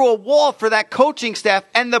run through a wall for that coaching staff.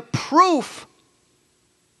 And the proof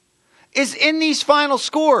is in these final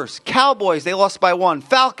scores. Cowboys, they lost by 1.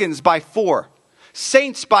 Falcons by 4.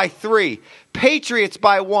 Saints by 3. Patriots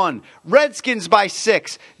by 1. Redskins by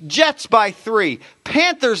 6. Jets by 3.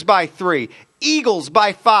 Panthers by 3. Eagles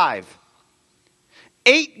by 5.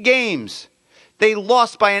 8 games, they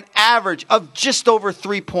lost by an average of just over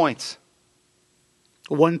 3 points.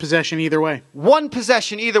 1 possession either way. 1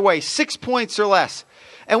 possession either way, 6 points or less.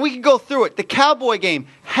 And we can go through it. The Cowboy game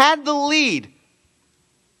had the lead.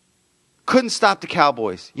 Couldn't stop the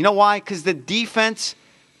Cowboys. You know why? Because the defense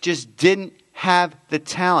just didn't have the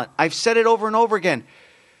talent. I've said it over and over again.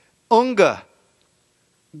 Unga,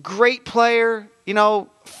 great player,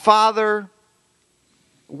 father,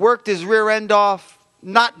 worked his rear end off,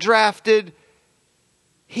 not drafted.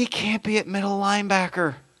 He can't be at middle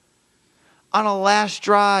linebacker on a last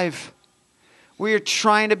drive where you're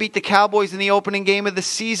trying to beat the Cowboys in the opening game of the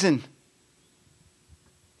season.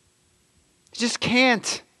 You just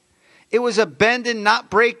can't. It was a bend and not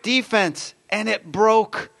break defense, and it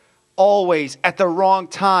broke always at the wrong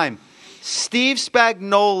time. Steve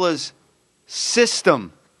Spagnuolo's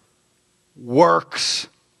system works.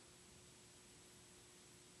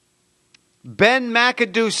 Ben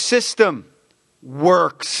McAdoo's system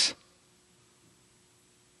works.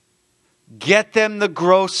 Get them the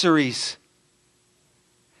groceries.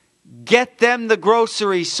 Get them the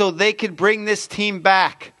groceries so they can bring this team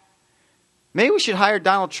back. Maybe we should hire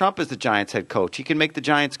Donald Trump as the Giants head coach. He can make the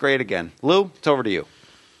Giants great again. Lou, it's over to you.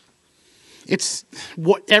 It's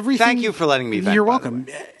what everything. Thank you for letting me vent. You're welcome.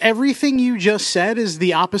 Everything you just said is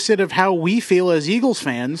the opposite of how we feel as Eagles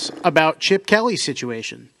fans about Chip Kelly's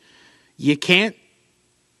situation. You can't,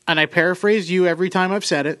 and I paraphrase you every time I've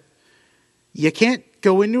said it, you can't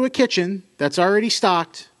go into a kitchen that's already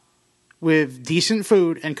stocked with decent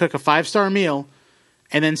food and cook a 5-star meal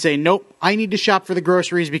and then say, nope, I need to shop for the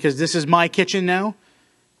groceries because this is my kitchen now,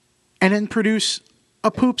 and then produce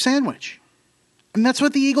a poop sandwich. And that's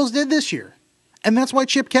what the Eagles did this year. And that's why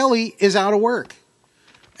Chip Kelly is out of work.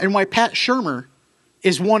 And why Pat Shurmur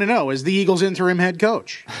is 1-0 as the Eagles' interim head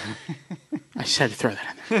coach. I just had to throw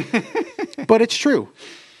that in there. But it's true.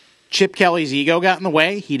 Chip Kelly's ego got in the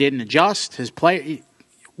way. He didn't adjust. His play,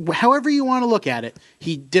 however you want to look at it,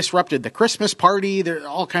 he disrupted the Christmas party. There are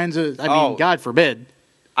all kinds of, God forbid.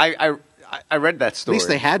 I read that story. At least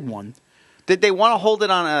they had one. Did they want to hold it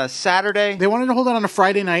on a Saturday? They wanted to hold it on a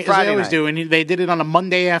Friday night, as they always do, and they did it on a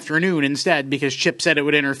Monday afternoon instead because Chip said it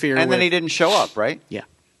would interfere And then he didn't show up, right? Yeah.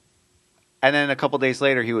 And then a couple days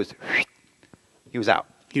later, he was out.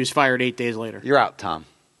 He was fired 8 days later. You're out, Tom.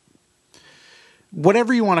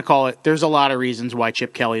 Whatever you want to call it, there's a lot of reasons why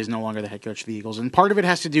Chip Kelly is no longer the head coach of the Eagles. And part of it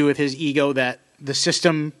has to do with his ego that the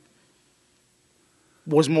system,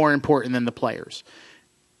 was more important than the players.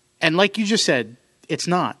 And like you just said, it's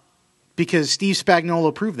not. Because Steve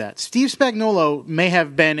Spagnuolo proved that. Steve Spagnuolo may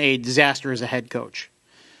have been a disaster as a head coach.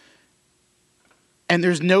 And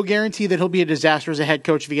there's no guarantee that he'll be a disaster as a head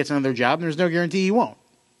coach if he gets another job, and there's no guarantee he won't.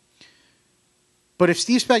 But if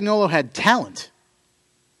Steve Spagnuolo had talent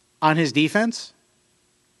on his defense,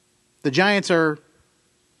 the Giants are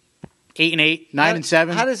 8-8,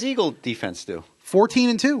 9-7. How does Eagle defense do?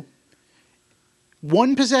 14-2.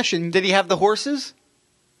 One possession. Did he have the horses?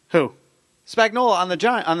 Who? Spagnuolo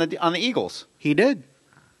on the Eagles. He did.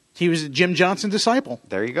 He was a Jim Johnson disciple.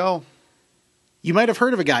 There you go. You might have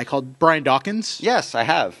heard of a guy called Brian Dawkins. Yes, I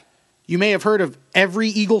have. You may have heard of every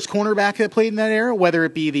Eagles cornerback that played in that era, whether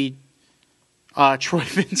it be the Troy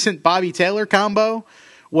Vincent, Bobby Taylor combo,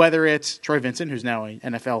 whether it's Troy Vincent, who's now an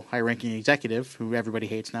NFL high-ranking executive, who everybody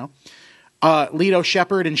hates now, Lito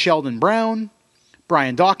Shepard and Sheldon Brown,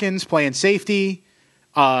 Brian Dawkins playing safety,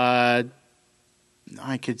 I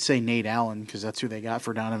could say Nate Allen because that's who they got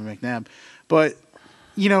for Donovan McNabb. But,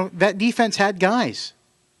 that defense had guys.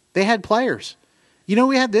 They had players. You know who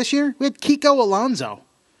we had this year? We had Kiko Alonso,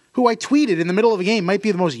 who I tweeted in the middle of a game might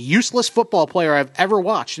be the most useless football player I've ever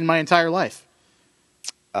watched in my entire life.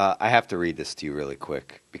 I have to read this to you really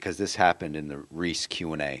quick because this happened in the Reese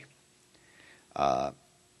Q&A. From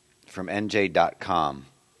NJ.com,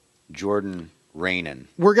 Jordan Rainan.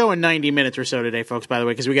 We're going 90 minutes or so today, folks, by the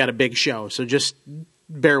way, because we got a big show, so just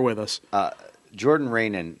bear with us. Jordan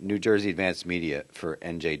Rainan, New Jersey Advanced Media for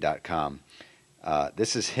NJ.com.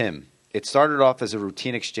 This is him. It started off as a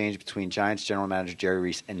routine exchange between Giants general manager Jerry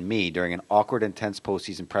Reese and me during an awkward, intense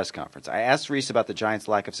postseason press conference. I asked Reese about the Giants'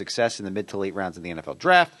 lack of success in the mid to late rounds of the NFL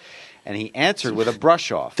draft, and he answered with a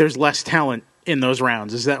brush-off. There's less talent in those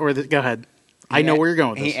rounds. Is that where go ahead. I know where you're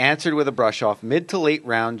going with this. He answered with a brush-off. Mid to late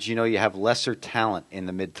rounds, you have lesser talent in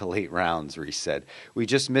the mid to late rounds, Reese said. We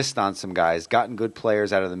just missed on some guys, gotten good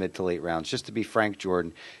players out of the mid to late rounds. Just to be frank,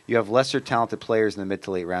 Jordan, you have lesser talented players in the mid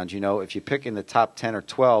to late rounds. If you pick in the top 10 or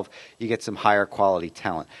 12, you get some higher quality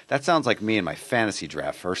talent. That sounds like me in my fantasy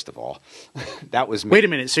draft, first of all. That was me. Wait a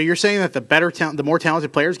minute. So you're saying that the more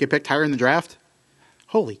talented players get picked higher in the draft?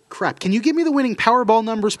 Holy crap. Can you give me the winning Powerball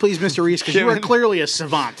numbers, please, Mr. Reese? Because you are clearly a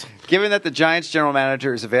savant. Given that the Giants general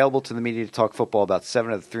manager is available to the media to talk football about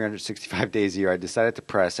 7 of the 365 days a year, I decided to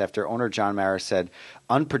press after owner John Mara said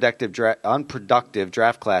unproductive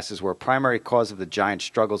draft classes were a primary cause of the Giants'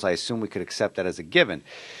 struggles. I assume we could accept that as a given.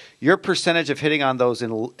 Your percentage of hitting on those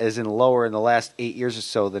is lower in the last 8 years or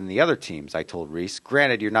so than the other teams, I told Reese.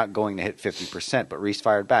 Granted, you're not going to hit 50%, but Reese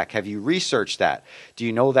fired back. Have you researched that? Do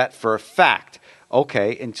you know that for a fact?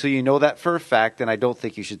 Okay, until you know that for a fact, then I don't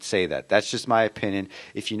think you should say that. That's just my opinion.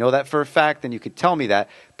 If you know that for a fact, then you could tell me that,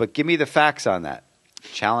 but give me the facts on that.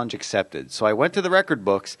 Challenge accepted. So I went to the record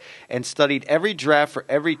books and studied every draft for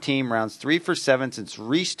every team, rounds 3 for 7 since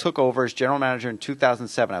Reese took over as general manager in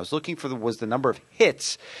 2007. I was looking for the number of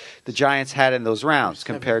hits the Giants had in those rounds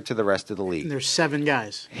compared to the rest of the league. And there's 7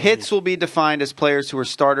 guys. Hits will be defined as players who are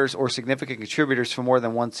starters or significant contributors for more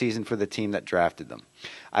than one season for the team that drafted them.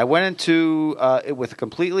 I went into it with a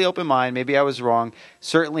completely open mind. Maybe I was wrong.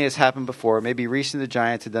 Certainly has happened before. Maybe Reese and the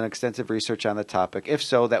Giants had done extensive research on the topic. If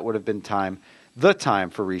so, that would have been the time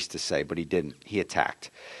for Reese to say, but he didn't. He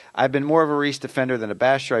attacked. I've been more of a Reese defender than a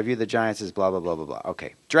basher. I view the Giants as blah, blah, blah, blah, blah.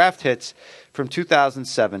 Okay. Draft hits from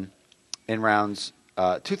 2007 in rounds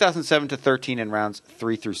 2007 to 13 in rounds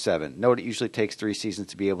 3 through 7. Note it usually takes 3 seasons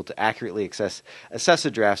to be able to accurately assess a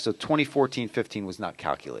draft, so 2014-15 was not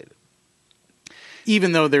calculated.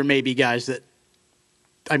 Even though there may be guys that,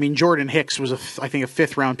 Jordan Hicks was, I think, a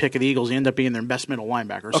 5th-round pick of the Eagles. He ended up being their best middle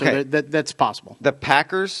linebacker, so that's possible. The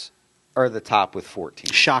Packers are the top with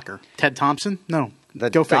 14. Shocker. Ted Thompson? No. The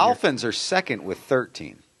Go figure. Dolphins are second with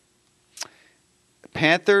 13.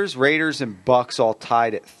 Panthers, Raiders, and Bucks all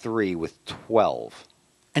tied at 3 with 12.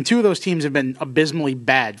 And 2 of those teams have been abysmally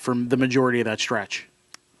bad for the majority of that stretch.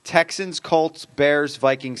 Texans, Colts, Bears,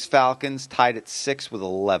 Vikings, Falcons tied at 6 with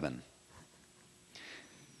 11.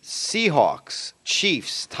 Seahawks,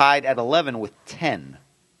 Chiefs tied at 11 with 10.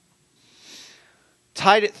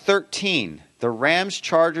 Tied at 13, the Rams,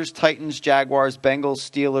 Chargers, Titans, Jaguars, Bengals,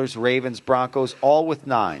 Steelers, Ravens, Broncos, all with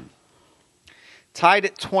 9. Tied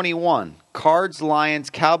at 21, Cards, Lions,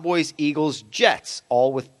 Cowboys, Eagles, Jets,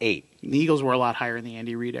 all with 8. The Eagles were a lot higher in the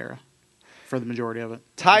Andy Reid era for the majority of it.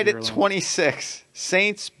 Tied at 26,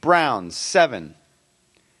 Saints, Browns, 7.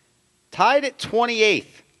 Tied at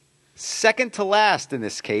 28th, second to last in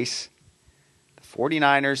this case, the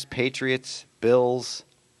 49ers, Patriots, Bills,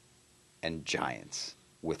 and Giants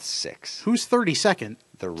with 6. Who's 32nd?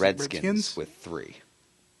 The Redskins with 3.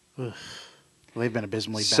 Ugh. Well, they've been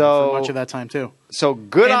abysmally bad So- for much of that time, too. So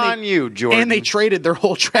good And on you, Jordan. And they traded their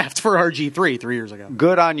whole draft for RG3 3 years ago.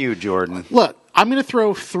 Good on you, Jordan. Look, I'm going to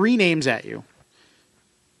throw 3 names at you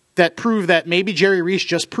that prove that maybe Jerry Reese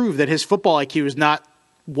just proved that his football IQ is not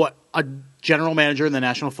what a general manager in the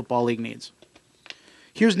National Football League needs.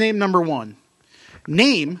 Here's name number 1.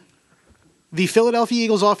 Name the Philadelphia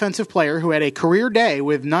Eagles offensive player who had a career day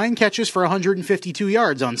with 9 catches for 152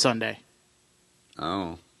 yards on Sunday.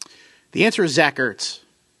 Oh, The answer is Zach Ertz,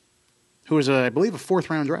 who was, I believe, a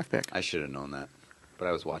 4th-round draft pick. I should have known that. But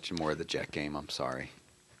I was watching more of the Jet game. I'm sorry.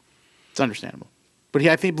 It's understandable. But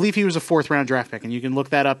I believe he was a 4th-round draft pick, and you can look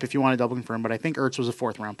that up if you want to double confirm, but I think Ertz was a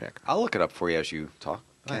 4th-round pick. I'll look it up for you as you talk.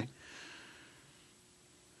 Okay.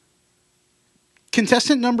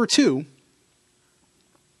 Contestant number 2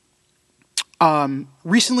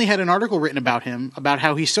 recently had an article written about him, about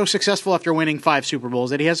how he's so successful after winning 5 Super Bowls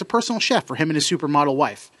that he has a personal chef for him and his supermodel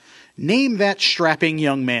wife. Name that strapping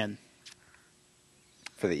young man.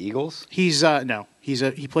 For the Eagles? He's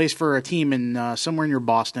he plays for a team in somewhere near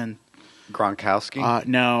Boston. Gronkowski?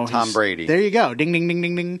 No. Tom Brady. There you go. Ding, ding, ding,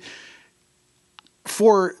 ding, ding.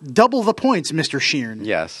 For double the points, Mr. Sheeran.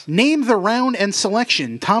 Yes. Name the round and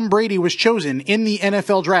selection Tom Brady was chosen in the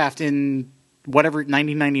NFL draft in whatever,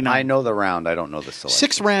 1999. I know the round. I don't know the selection.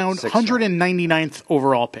 6th round, 6th 199th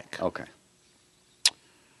overall pick. Okay.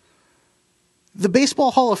 The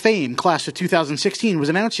Baseball Hall of Fame class of 2016 was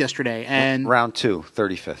announced yesterday. And Round 2,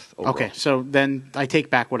 35th overall. okay, so then I take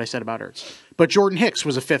back what I said about Ertz. But Jordan Hicks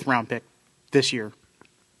was a 5th-round pick this year.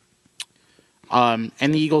 And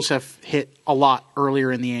the Eagles have hit a lot earlier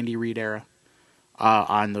in the Andy Reid era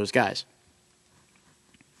on those guys.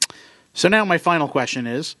 So now my final question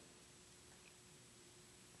is,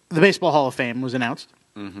 the Baseball Hall of Fame was announced.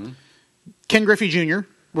 Mm-hmm. Ken Griffey Jr.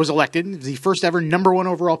 was elected, the first ever number 1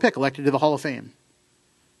 overall pick elected to the Hall of Fame.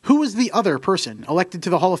 Who was the other person elected to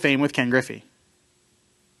the Hall of Fame with Ken Griffey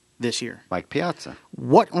this year? Mike Piazza.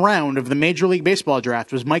 What round of the Major League Baseball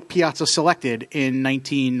draft was Mike Piazza selected in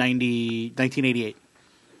 1988?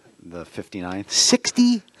 The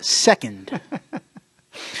 59th. 62nd.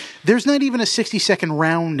 There's not even a 62nd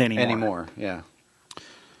round Anymore, yeah.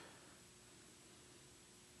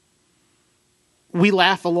 We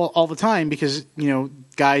laugh all the time because,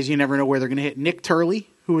 guys, you never know where they're going to hit. Nick Turley,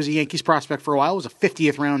 who was a Yankees prospect for a while, was a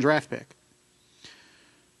 50th round draft pick.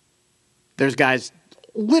 There's guys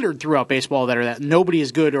littered throughout baseball that are that. Nobody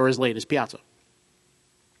as good or as late as Piazza.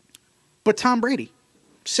 But Tom Brady,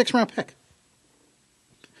 6th round pick.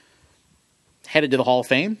 Headed to the Hall of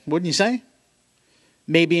Fame, wouldn't you say?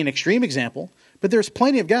 Maybe an extreme example, but there's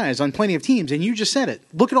plenty of guys on plenty of teams, and you just said it.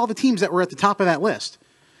 Look at all the teams that were at the top of that list.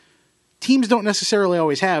 Teams don't necessarily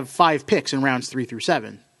always have 5 picks in rounds 3 through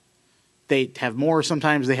 7. They have more,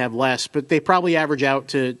 sometimes they have less, but they probably average out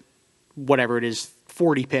to whatever it is,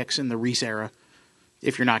 40 picks in the Reese era,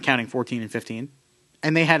 if you're not counting 14 and 15.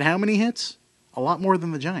 And they had how many hits? A lot more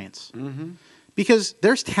than the Giants. Mm-hmm. Because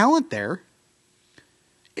there's talent there.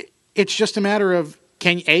 It's just a matter of,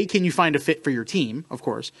 can you find a fit for your team, of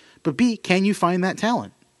course, but B, can you find that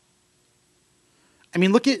talent? I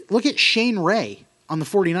mean, look at Shane Ray on the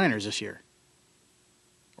 49ers this year.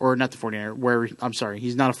 Or not the 49er, I'm sorry,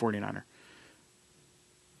 he's not a 49er.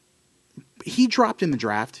 He dropped in the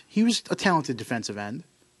draft. He was a talented defensive end,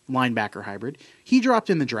 linebacker hybrid. He dropped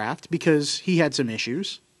in the draft because he had some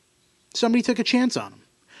issues. Somebody took a chance on him.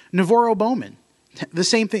 Navarro Bowman, the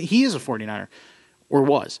same thing. He is a 49er, or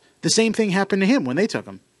was. The same thing happened to him when they took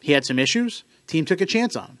him. He had some issues. Team took a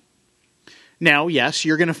chance on him. Now, yes,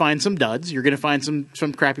 you're going to find some duds. You're going to find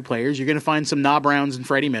some crappy players. You're going to find some Nah Browns and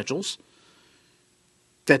Freddie Mitchells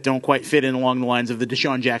that don't quite fit in along the lines of the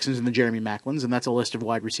Deshaun Jacksons and the Jeremy Maclins, and that's a list of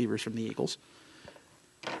wide receivers from the Eagles.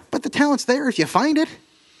 But the talent's there if you find it.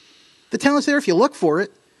 The talent's there if you look for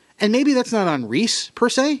it. And maybe that's not on Reese, per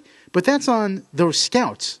se, but that's on those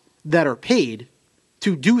scouts that are paid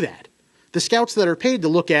to do that. The scouts that are paid to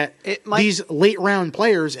look at these late-round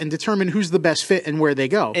players and determine who's the best fit and where they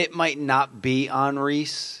go. It might not be on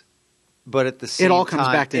Reese, but at the same time, it all comes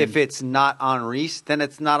back to him. If it's not on Reese, then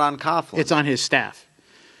it's not on Coughlin. It's on his staff.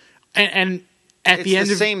 And at it's the end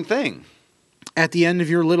the of same thing. At the end of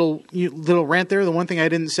your little rant there, the one thing I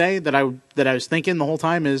didn't say that I was thinking the whole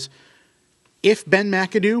time is, if Ben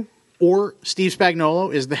McAdoo or Steve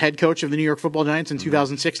Spagnuolo is the head coach of the New York Football Giants in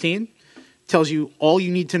 2016, tells you all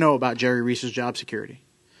you need to know about Jerry Reese's job security.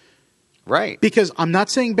 Right. Because I'm not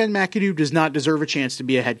saying Ben McAdoo does not deserve a chance to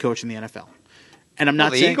be a head coach in the NFL. And I'm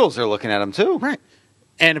not the saying Eagles are looking at him too. Right.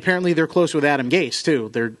 And apparently they're close with Adam Gase too.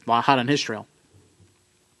 They're hot on his trail.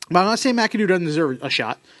 But I'm not saying McAdoo doesn't deserve a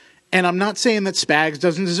shot. And I'm not saying that Spags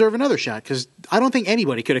doesn't deserve another shot, because I don't think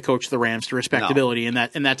anybody could have coached the Rams to respectability in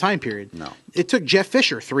that time period. No. It took Jeff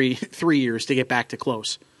Fisher three years to get back to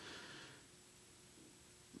close.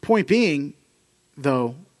 Point being,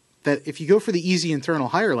 though, that if you go for the easy internal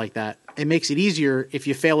hire like that, it makes it easier if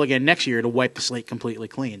you fail again next year to wipe the slate completely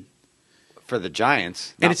clean. For the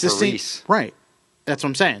Giants, not and it's for the same, Reese. Right. That's what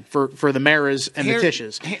I'm saying, for the Maras and the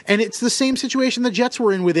Tisches. And it's the same situation the Jets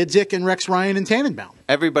were in with Idzik and Rex Ryan and Tannenbaum.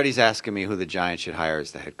 Everybody's asking me who the Giants should hire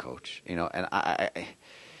as the head coach. And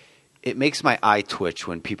it makes my eye twitch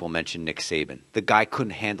when people mention Nick Saban. The guy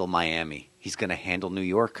couldn't handle Miami. He's going to handle New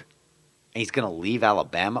York. And he's going to leave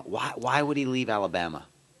Alabama. Why would he leave Alabama?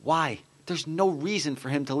 Why? There's no reason for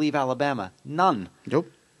him to leave Alabama. None.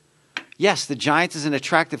 Nope. Yes, the Giants is an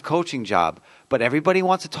attractive coaching job, but everybody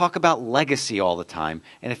wants to talk about legacy all the time.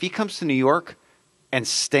 And if he comes to New York and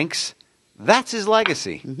stinks, that's his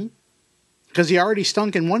legacy. Because he already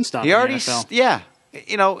stunk in one stop. He already, in the NFL. yeah.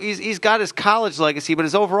 You know, he's got his college legacy, but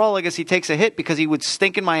his overall legacy takes a hit because he would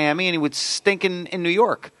stink in Miami and he would stink in New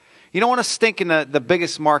York. You don't want to stink in the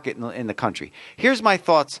biggest market in the country. Here's my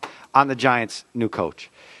thoughts on the Giants' new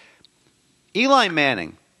coach. Eli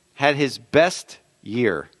Manning had his best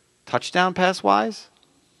year, touchdown pass-wise,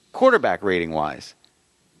 quarterback rating-wise.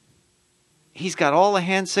 He's got all the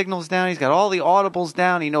hand signals down. He's got all the audibles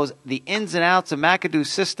down. He knows the ins and outs of McAdoo's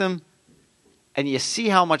system. And you see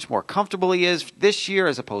how much more comfortable he is this year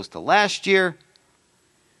as opposed to last year.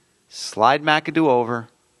 Slide McAdoo over.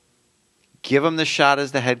 Give him the shot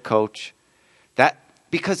as the head coach.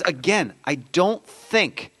 Because, again, I don't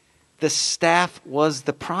think the staff was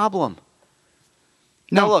the problem.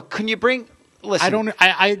 No. Now, look, can you bring... Listen,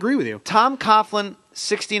 I agree with you. Tom Coughlin,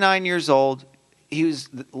 69 years old.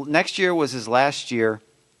 Next year was his last year.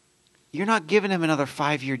 You're not giving him another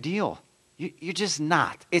 5-year deal. You're just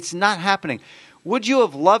not. It's not happening. Would you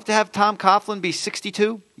have loved to have Tom Coughlin be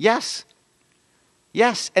 62? Yes.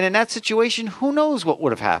 Yes. And in that situation, who knows what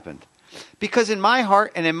would have happened? Because in my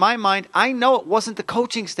heart and in my mind, I know it wasn't the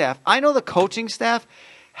coaching staff. I know the coaching staff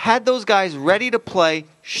had those guys ready to play,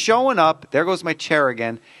 showing up. There goes my chair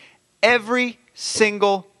again. Every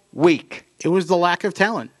single week. It was the lack of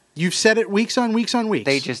talent. You've said it weeks on weeks on weeks.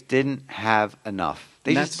 They just didn't have enough.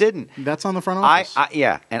 They just didn't. That's on the front office.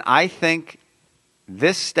 And I think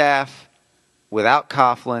this staff, without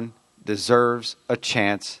Coughlin, deserves a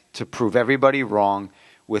chance to prove everybody wrong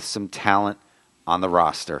with some talent on the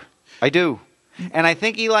roster. I do. And I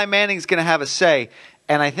think Eli Manning's going to have a say.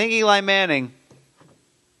 And I think Eli Manning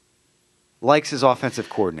likes his offensive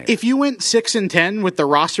coordinator. If you went 6-10 with the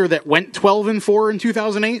roster that went 12-4 in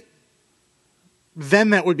 2008, then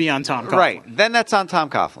that would be on Tom Coughlin. Right. Then that's on Tom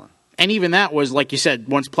Coughlin. And even that was, like you said,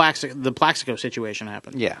 once the Plaxico situation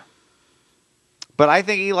happened. Yeah. But I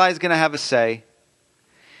think Eli's going to have a say.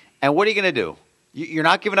 And what are you going to do? You're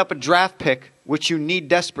not giving up a draft pick, which you need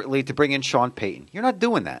desperately to bring in Sean Payton. You're not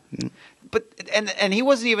doing that. But and he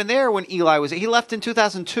wasn't even there when Eli was. He left in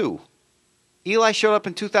 2002. Eli showed up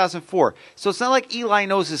in 2004. So it's not like Eli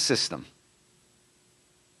knows his system.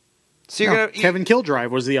 So Kevin Kildrive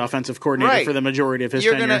was the offensive coordinator for the majority of his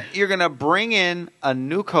tenure. You're going to bring in a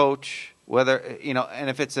new coach, whether and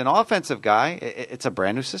if it's an offensive guy, it's a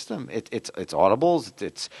brand new system. It's audibles.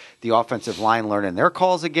 It's the offensive line learning their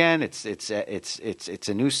calls again. It's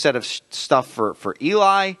a new set of stuff for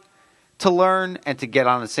Eli to learn and to get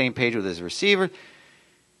on the same page with his receiver.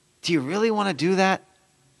 Do you really want to do that?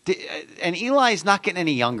 And Eli's not getting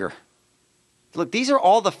any younger. Look, these are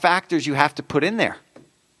all the factors you have to put in there.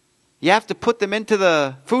 You have to put them into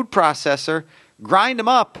the food processor, grind them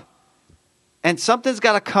up, and something's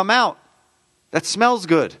got to come out that smells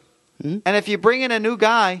good. Mm-hmm. And if you bring in a new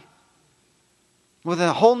guy with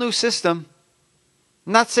a whole new system,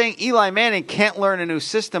 I'm not saying Eli Manning can't learn a new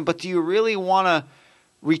system, but do you really want to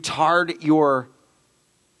retard your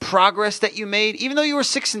progress that you made? Even though you were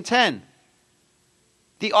 6-10,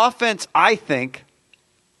 the offense, I think,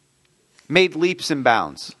 made leaps and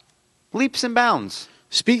bounds. Leaps and bounds.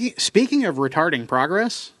 Speaking of retarding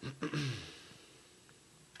progress,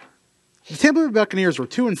 the Tampa Bay Buccaneers were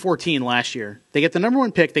 2-14 last year. They get the number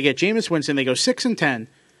 1 pick. They get Jameis Winston. They go 6-10.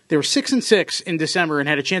 They were 6-6 in December and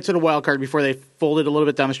had a chance at a wild card before they folded a little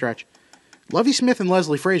bit down the stretch. Lovie Smith and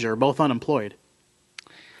Leslie Frazier are both unemployed.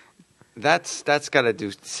 That's got to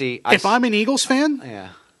do. See, if I'm an Eagles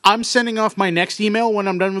fan, I'm sending off my next email when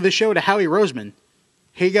I'm done with the show to Howie Roseman.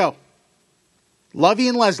 Here you go, Lovie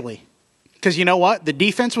and Leslie. Because you know what? The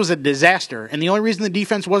defense was a disaster. And the only reason the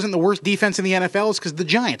defense wasn't the worst defense in the NFL is because the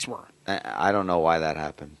Giants were. I don't know why that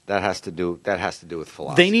happened. That has to do with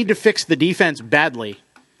philosophy. They need to fix the defense badly.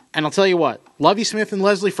 And I'll tell you what. Lovie Smith and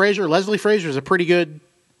Leslie Frazier is a pretty good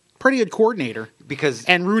pretty good coordinator because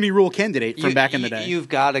and Rooney Rule candidate from back in the day. You've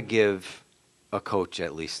got to give a coach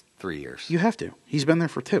at least 3 years. You have to. He's been there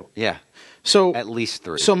for 2. Yeah. So at least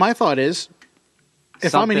 3. So my thought is,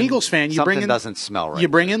 if I'm an Eagles fan, you bring in doesn't smell right. You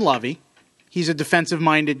bring in Lovey. He's a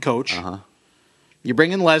defensive-minded coach. Uh-huh. You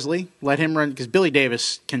bring in Leslie, let him run, because Billy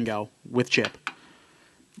Davis can go with Chip.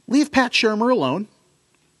 Leave Pat Shurmur alone.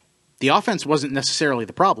 The offense wasn't necessarily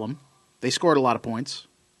the problem. They scored a lot of points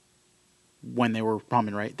when they were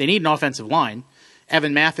humming right. They need an offensive line.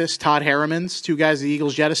 Evan Mathis, Todd Harriman's, 2 guys the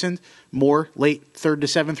Eagles jettisoned. More late 3rd to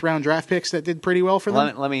 7th round draft picks that did pretty well for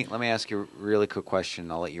them. Let me ask you a really quick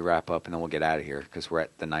question. I'll let you wrap up, and then we'll get out of here because we're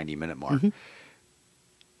at the 90-minute mark. Mm-hmm.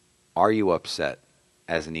 Are you upset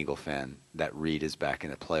as an Eagle fan that Reed is back in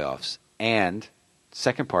the playoffs? And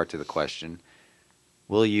second part to the question,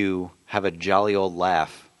 will you have a jolly old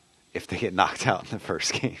laugh if they get knocked out in the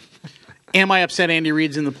first game? Am I upset Andy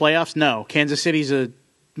Reid's in the playoffs? No. Kansas City's a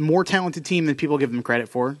more talented team than people give them credit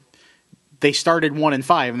for. They started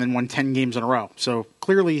 1-5 and then won 10 games in a row. So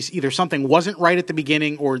clearly either something wasn't right at the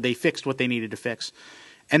beginning or they fixed what they needed to fix.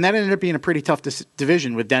 And that ended up being a pretty tough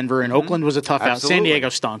division with Denver, and Oakland was a tough out. San Diego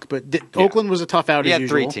stunk, but Oakland was a tough out as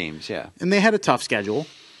usual. He had 3 teams, yeah. And they had a tough schedule.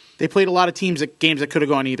 They played a lot of games that could have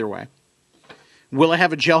gone either way. Will I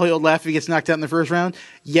have a jolly old laugh if he gets knocked out in the first round?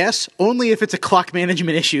 Yes, only if it's a clock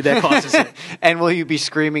management issue that causes it. And will you be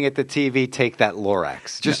screaming at the TV, take that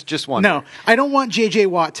Lorax? Just one. No, I don't want J.J.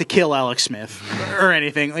 Watt to kill Alex Smith or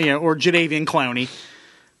anything, or Jadeveon Clowney.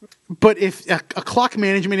 But if a clock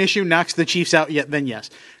management issue knocks the Chiefs out, then yes.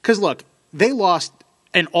 Because, look, they lost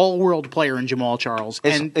an all-world player in Jamal Charles.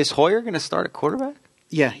 Is Hoyer going to start at quarterback?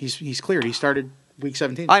 Yeah, he's cleared. He started Week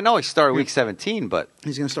 17. I know he started Week 17, but...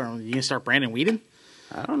 He's going to start... You going to start Brandon Weeden?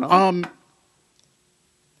 I don't know. I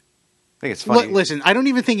think it's funny. Listen, I don't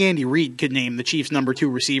even think Andy Reid could name the Chiefs' number 2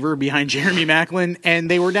 receiver behind Jeremy Maclin, and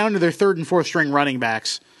they were down to their 3rd and 4th string running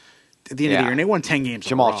backs at the end of the year, and they won 10 games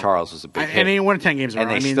Jamal in a row. Charles was a big hit. And they won 10 games in a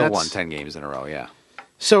row. And they still won 10 games in a row, yeah.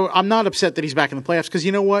 So I'm not upset that he's back in the playoffs, because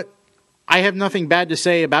you know what? I have nothing bad to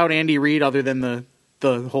say about Andy Reid other than the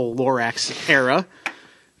whole Lorax era.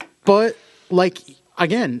 But,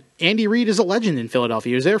 again, Andy Reid is a legend in Philadelphia.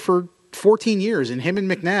 He was there for 14 years, and him and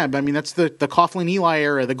McNabb, I mean, that's the Coughlin Eli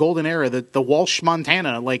era, the golden era, the Walsh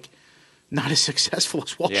Montana, not as successful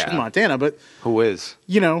as Walsh and Montana, but who is?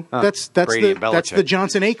 That's the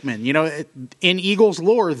Johnson Aikman. In Eagles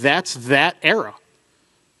lore, that's that era.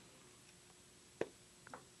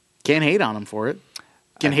 Can't hate on him for it.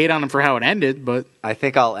 Can hate on him for how it ended, but I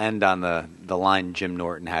think I'll end on the line Jim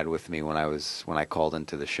Norton had with me when I called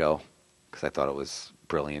into the show, because I thought it was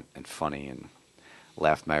brilliant and funny and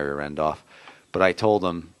laughed my rear end off. But I told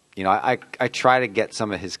him, I try to get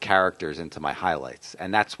some of his characters into my highlights,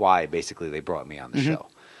 and that's why basically they brought me on the show.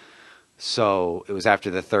 So it was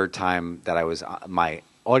after the 3rd time that my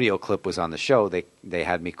audio clip was on the show, they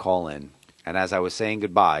had me call in, and as I was saying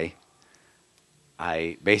goodbye,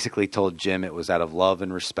 I basically told Jim it was out of love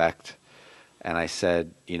and respect, and I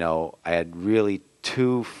said, I had really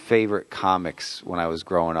 2 favorite comics when I was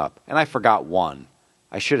growing up, and I forgot one.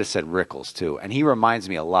 I should have said Rickles, too. And he reminds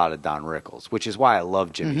me a lot of Don Rickles, which is why I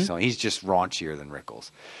love Jimmy so he's just raunchier than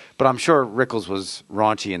Rickles. But I'm sure Rickles was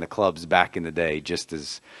raunchy in the clubs back in the day just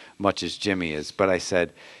as much as Jimmy is. But I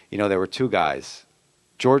said, there were 2 guys.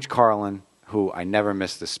 George Carlin, who I never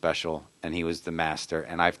missed a special, and he was the master.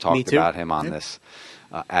 And I've talked about him on this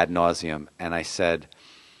ad nauseum. And I said,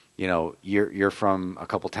 you're from a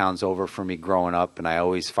couple towns over from me growing up, and I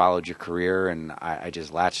always followed your career, and I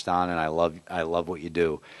just latched on, and I love what you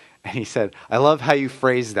do. And he said, I love how you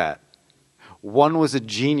phrased that. One was a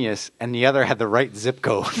genius, and the other had the right zip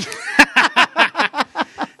code.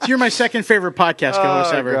 So you're my second favorite podcast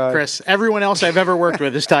co-host ever, God. Chris. Everyone else I've ever worked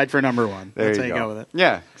with is tied for number 1. That's how you go with it.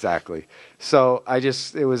 Yeah, exactly. So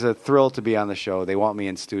it was a thrill to be on the show. They want me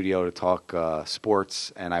in studio to talk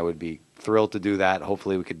sports, and I would be thrilled to do that.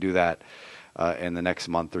 Hopefully we could do that in the next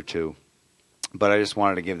month or 2. But I just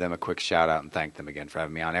wanted to give them a quick shout-out and thank them again for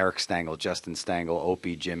having me on. Eric Stengel, Justin Stengel,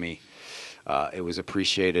 Opie, Jimmy. It was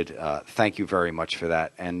appreciated. Thank you very much for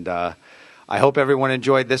that. And I hope everyone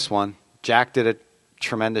enjoyed this one. Jack did a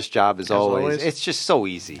tremendous job as always. It's just so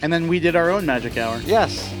easy. And then we did our own Magic Hour.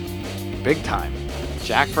 Yes. Big time.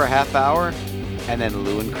 Jack for a half hour, and then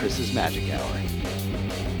Lou and Chris's Magic Hour.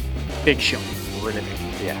 Big show. Really big.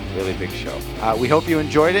 Yeah, really big show. We hope you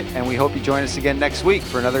enjoyed it, and we hope you join us again next week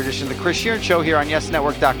for another edition of the Chris Sheeran Show here on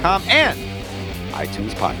YesNetwork.com and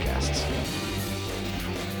iTunes Podcasts.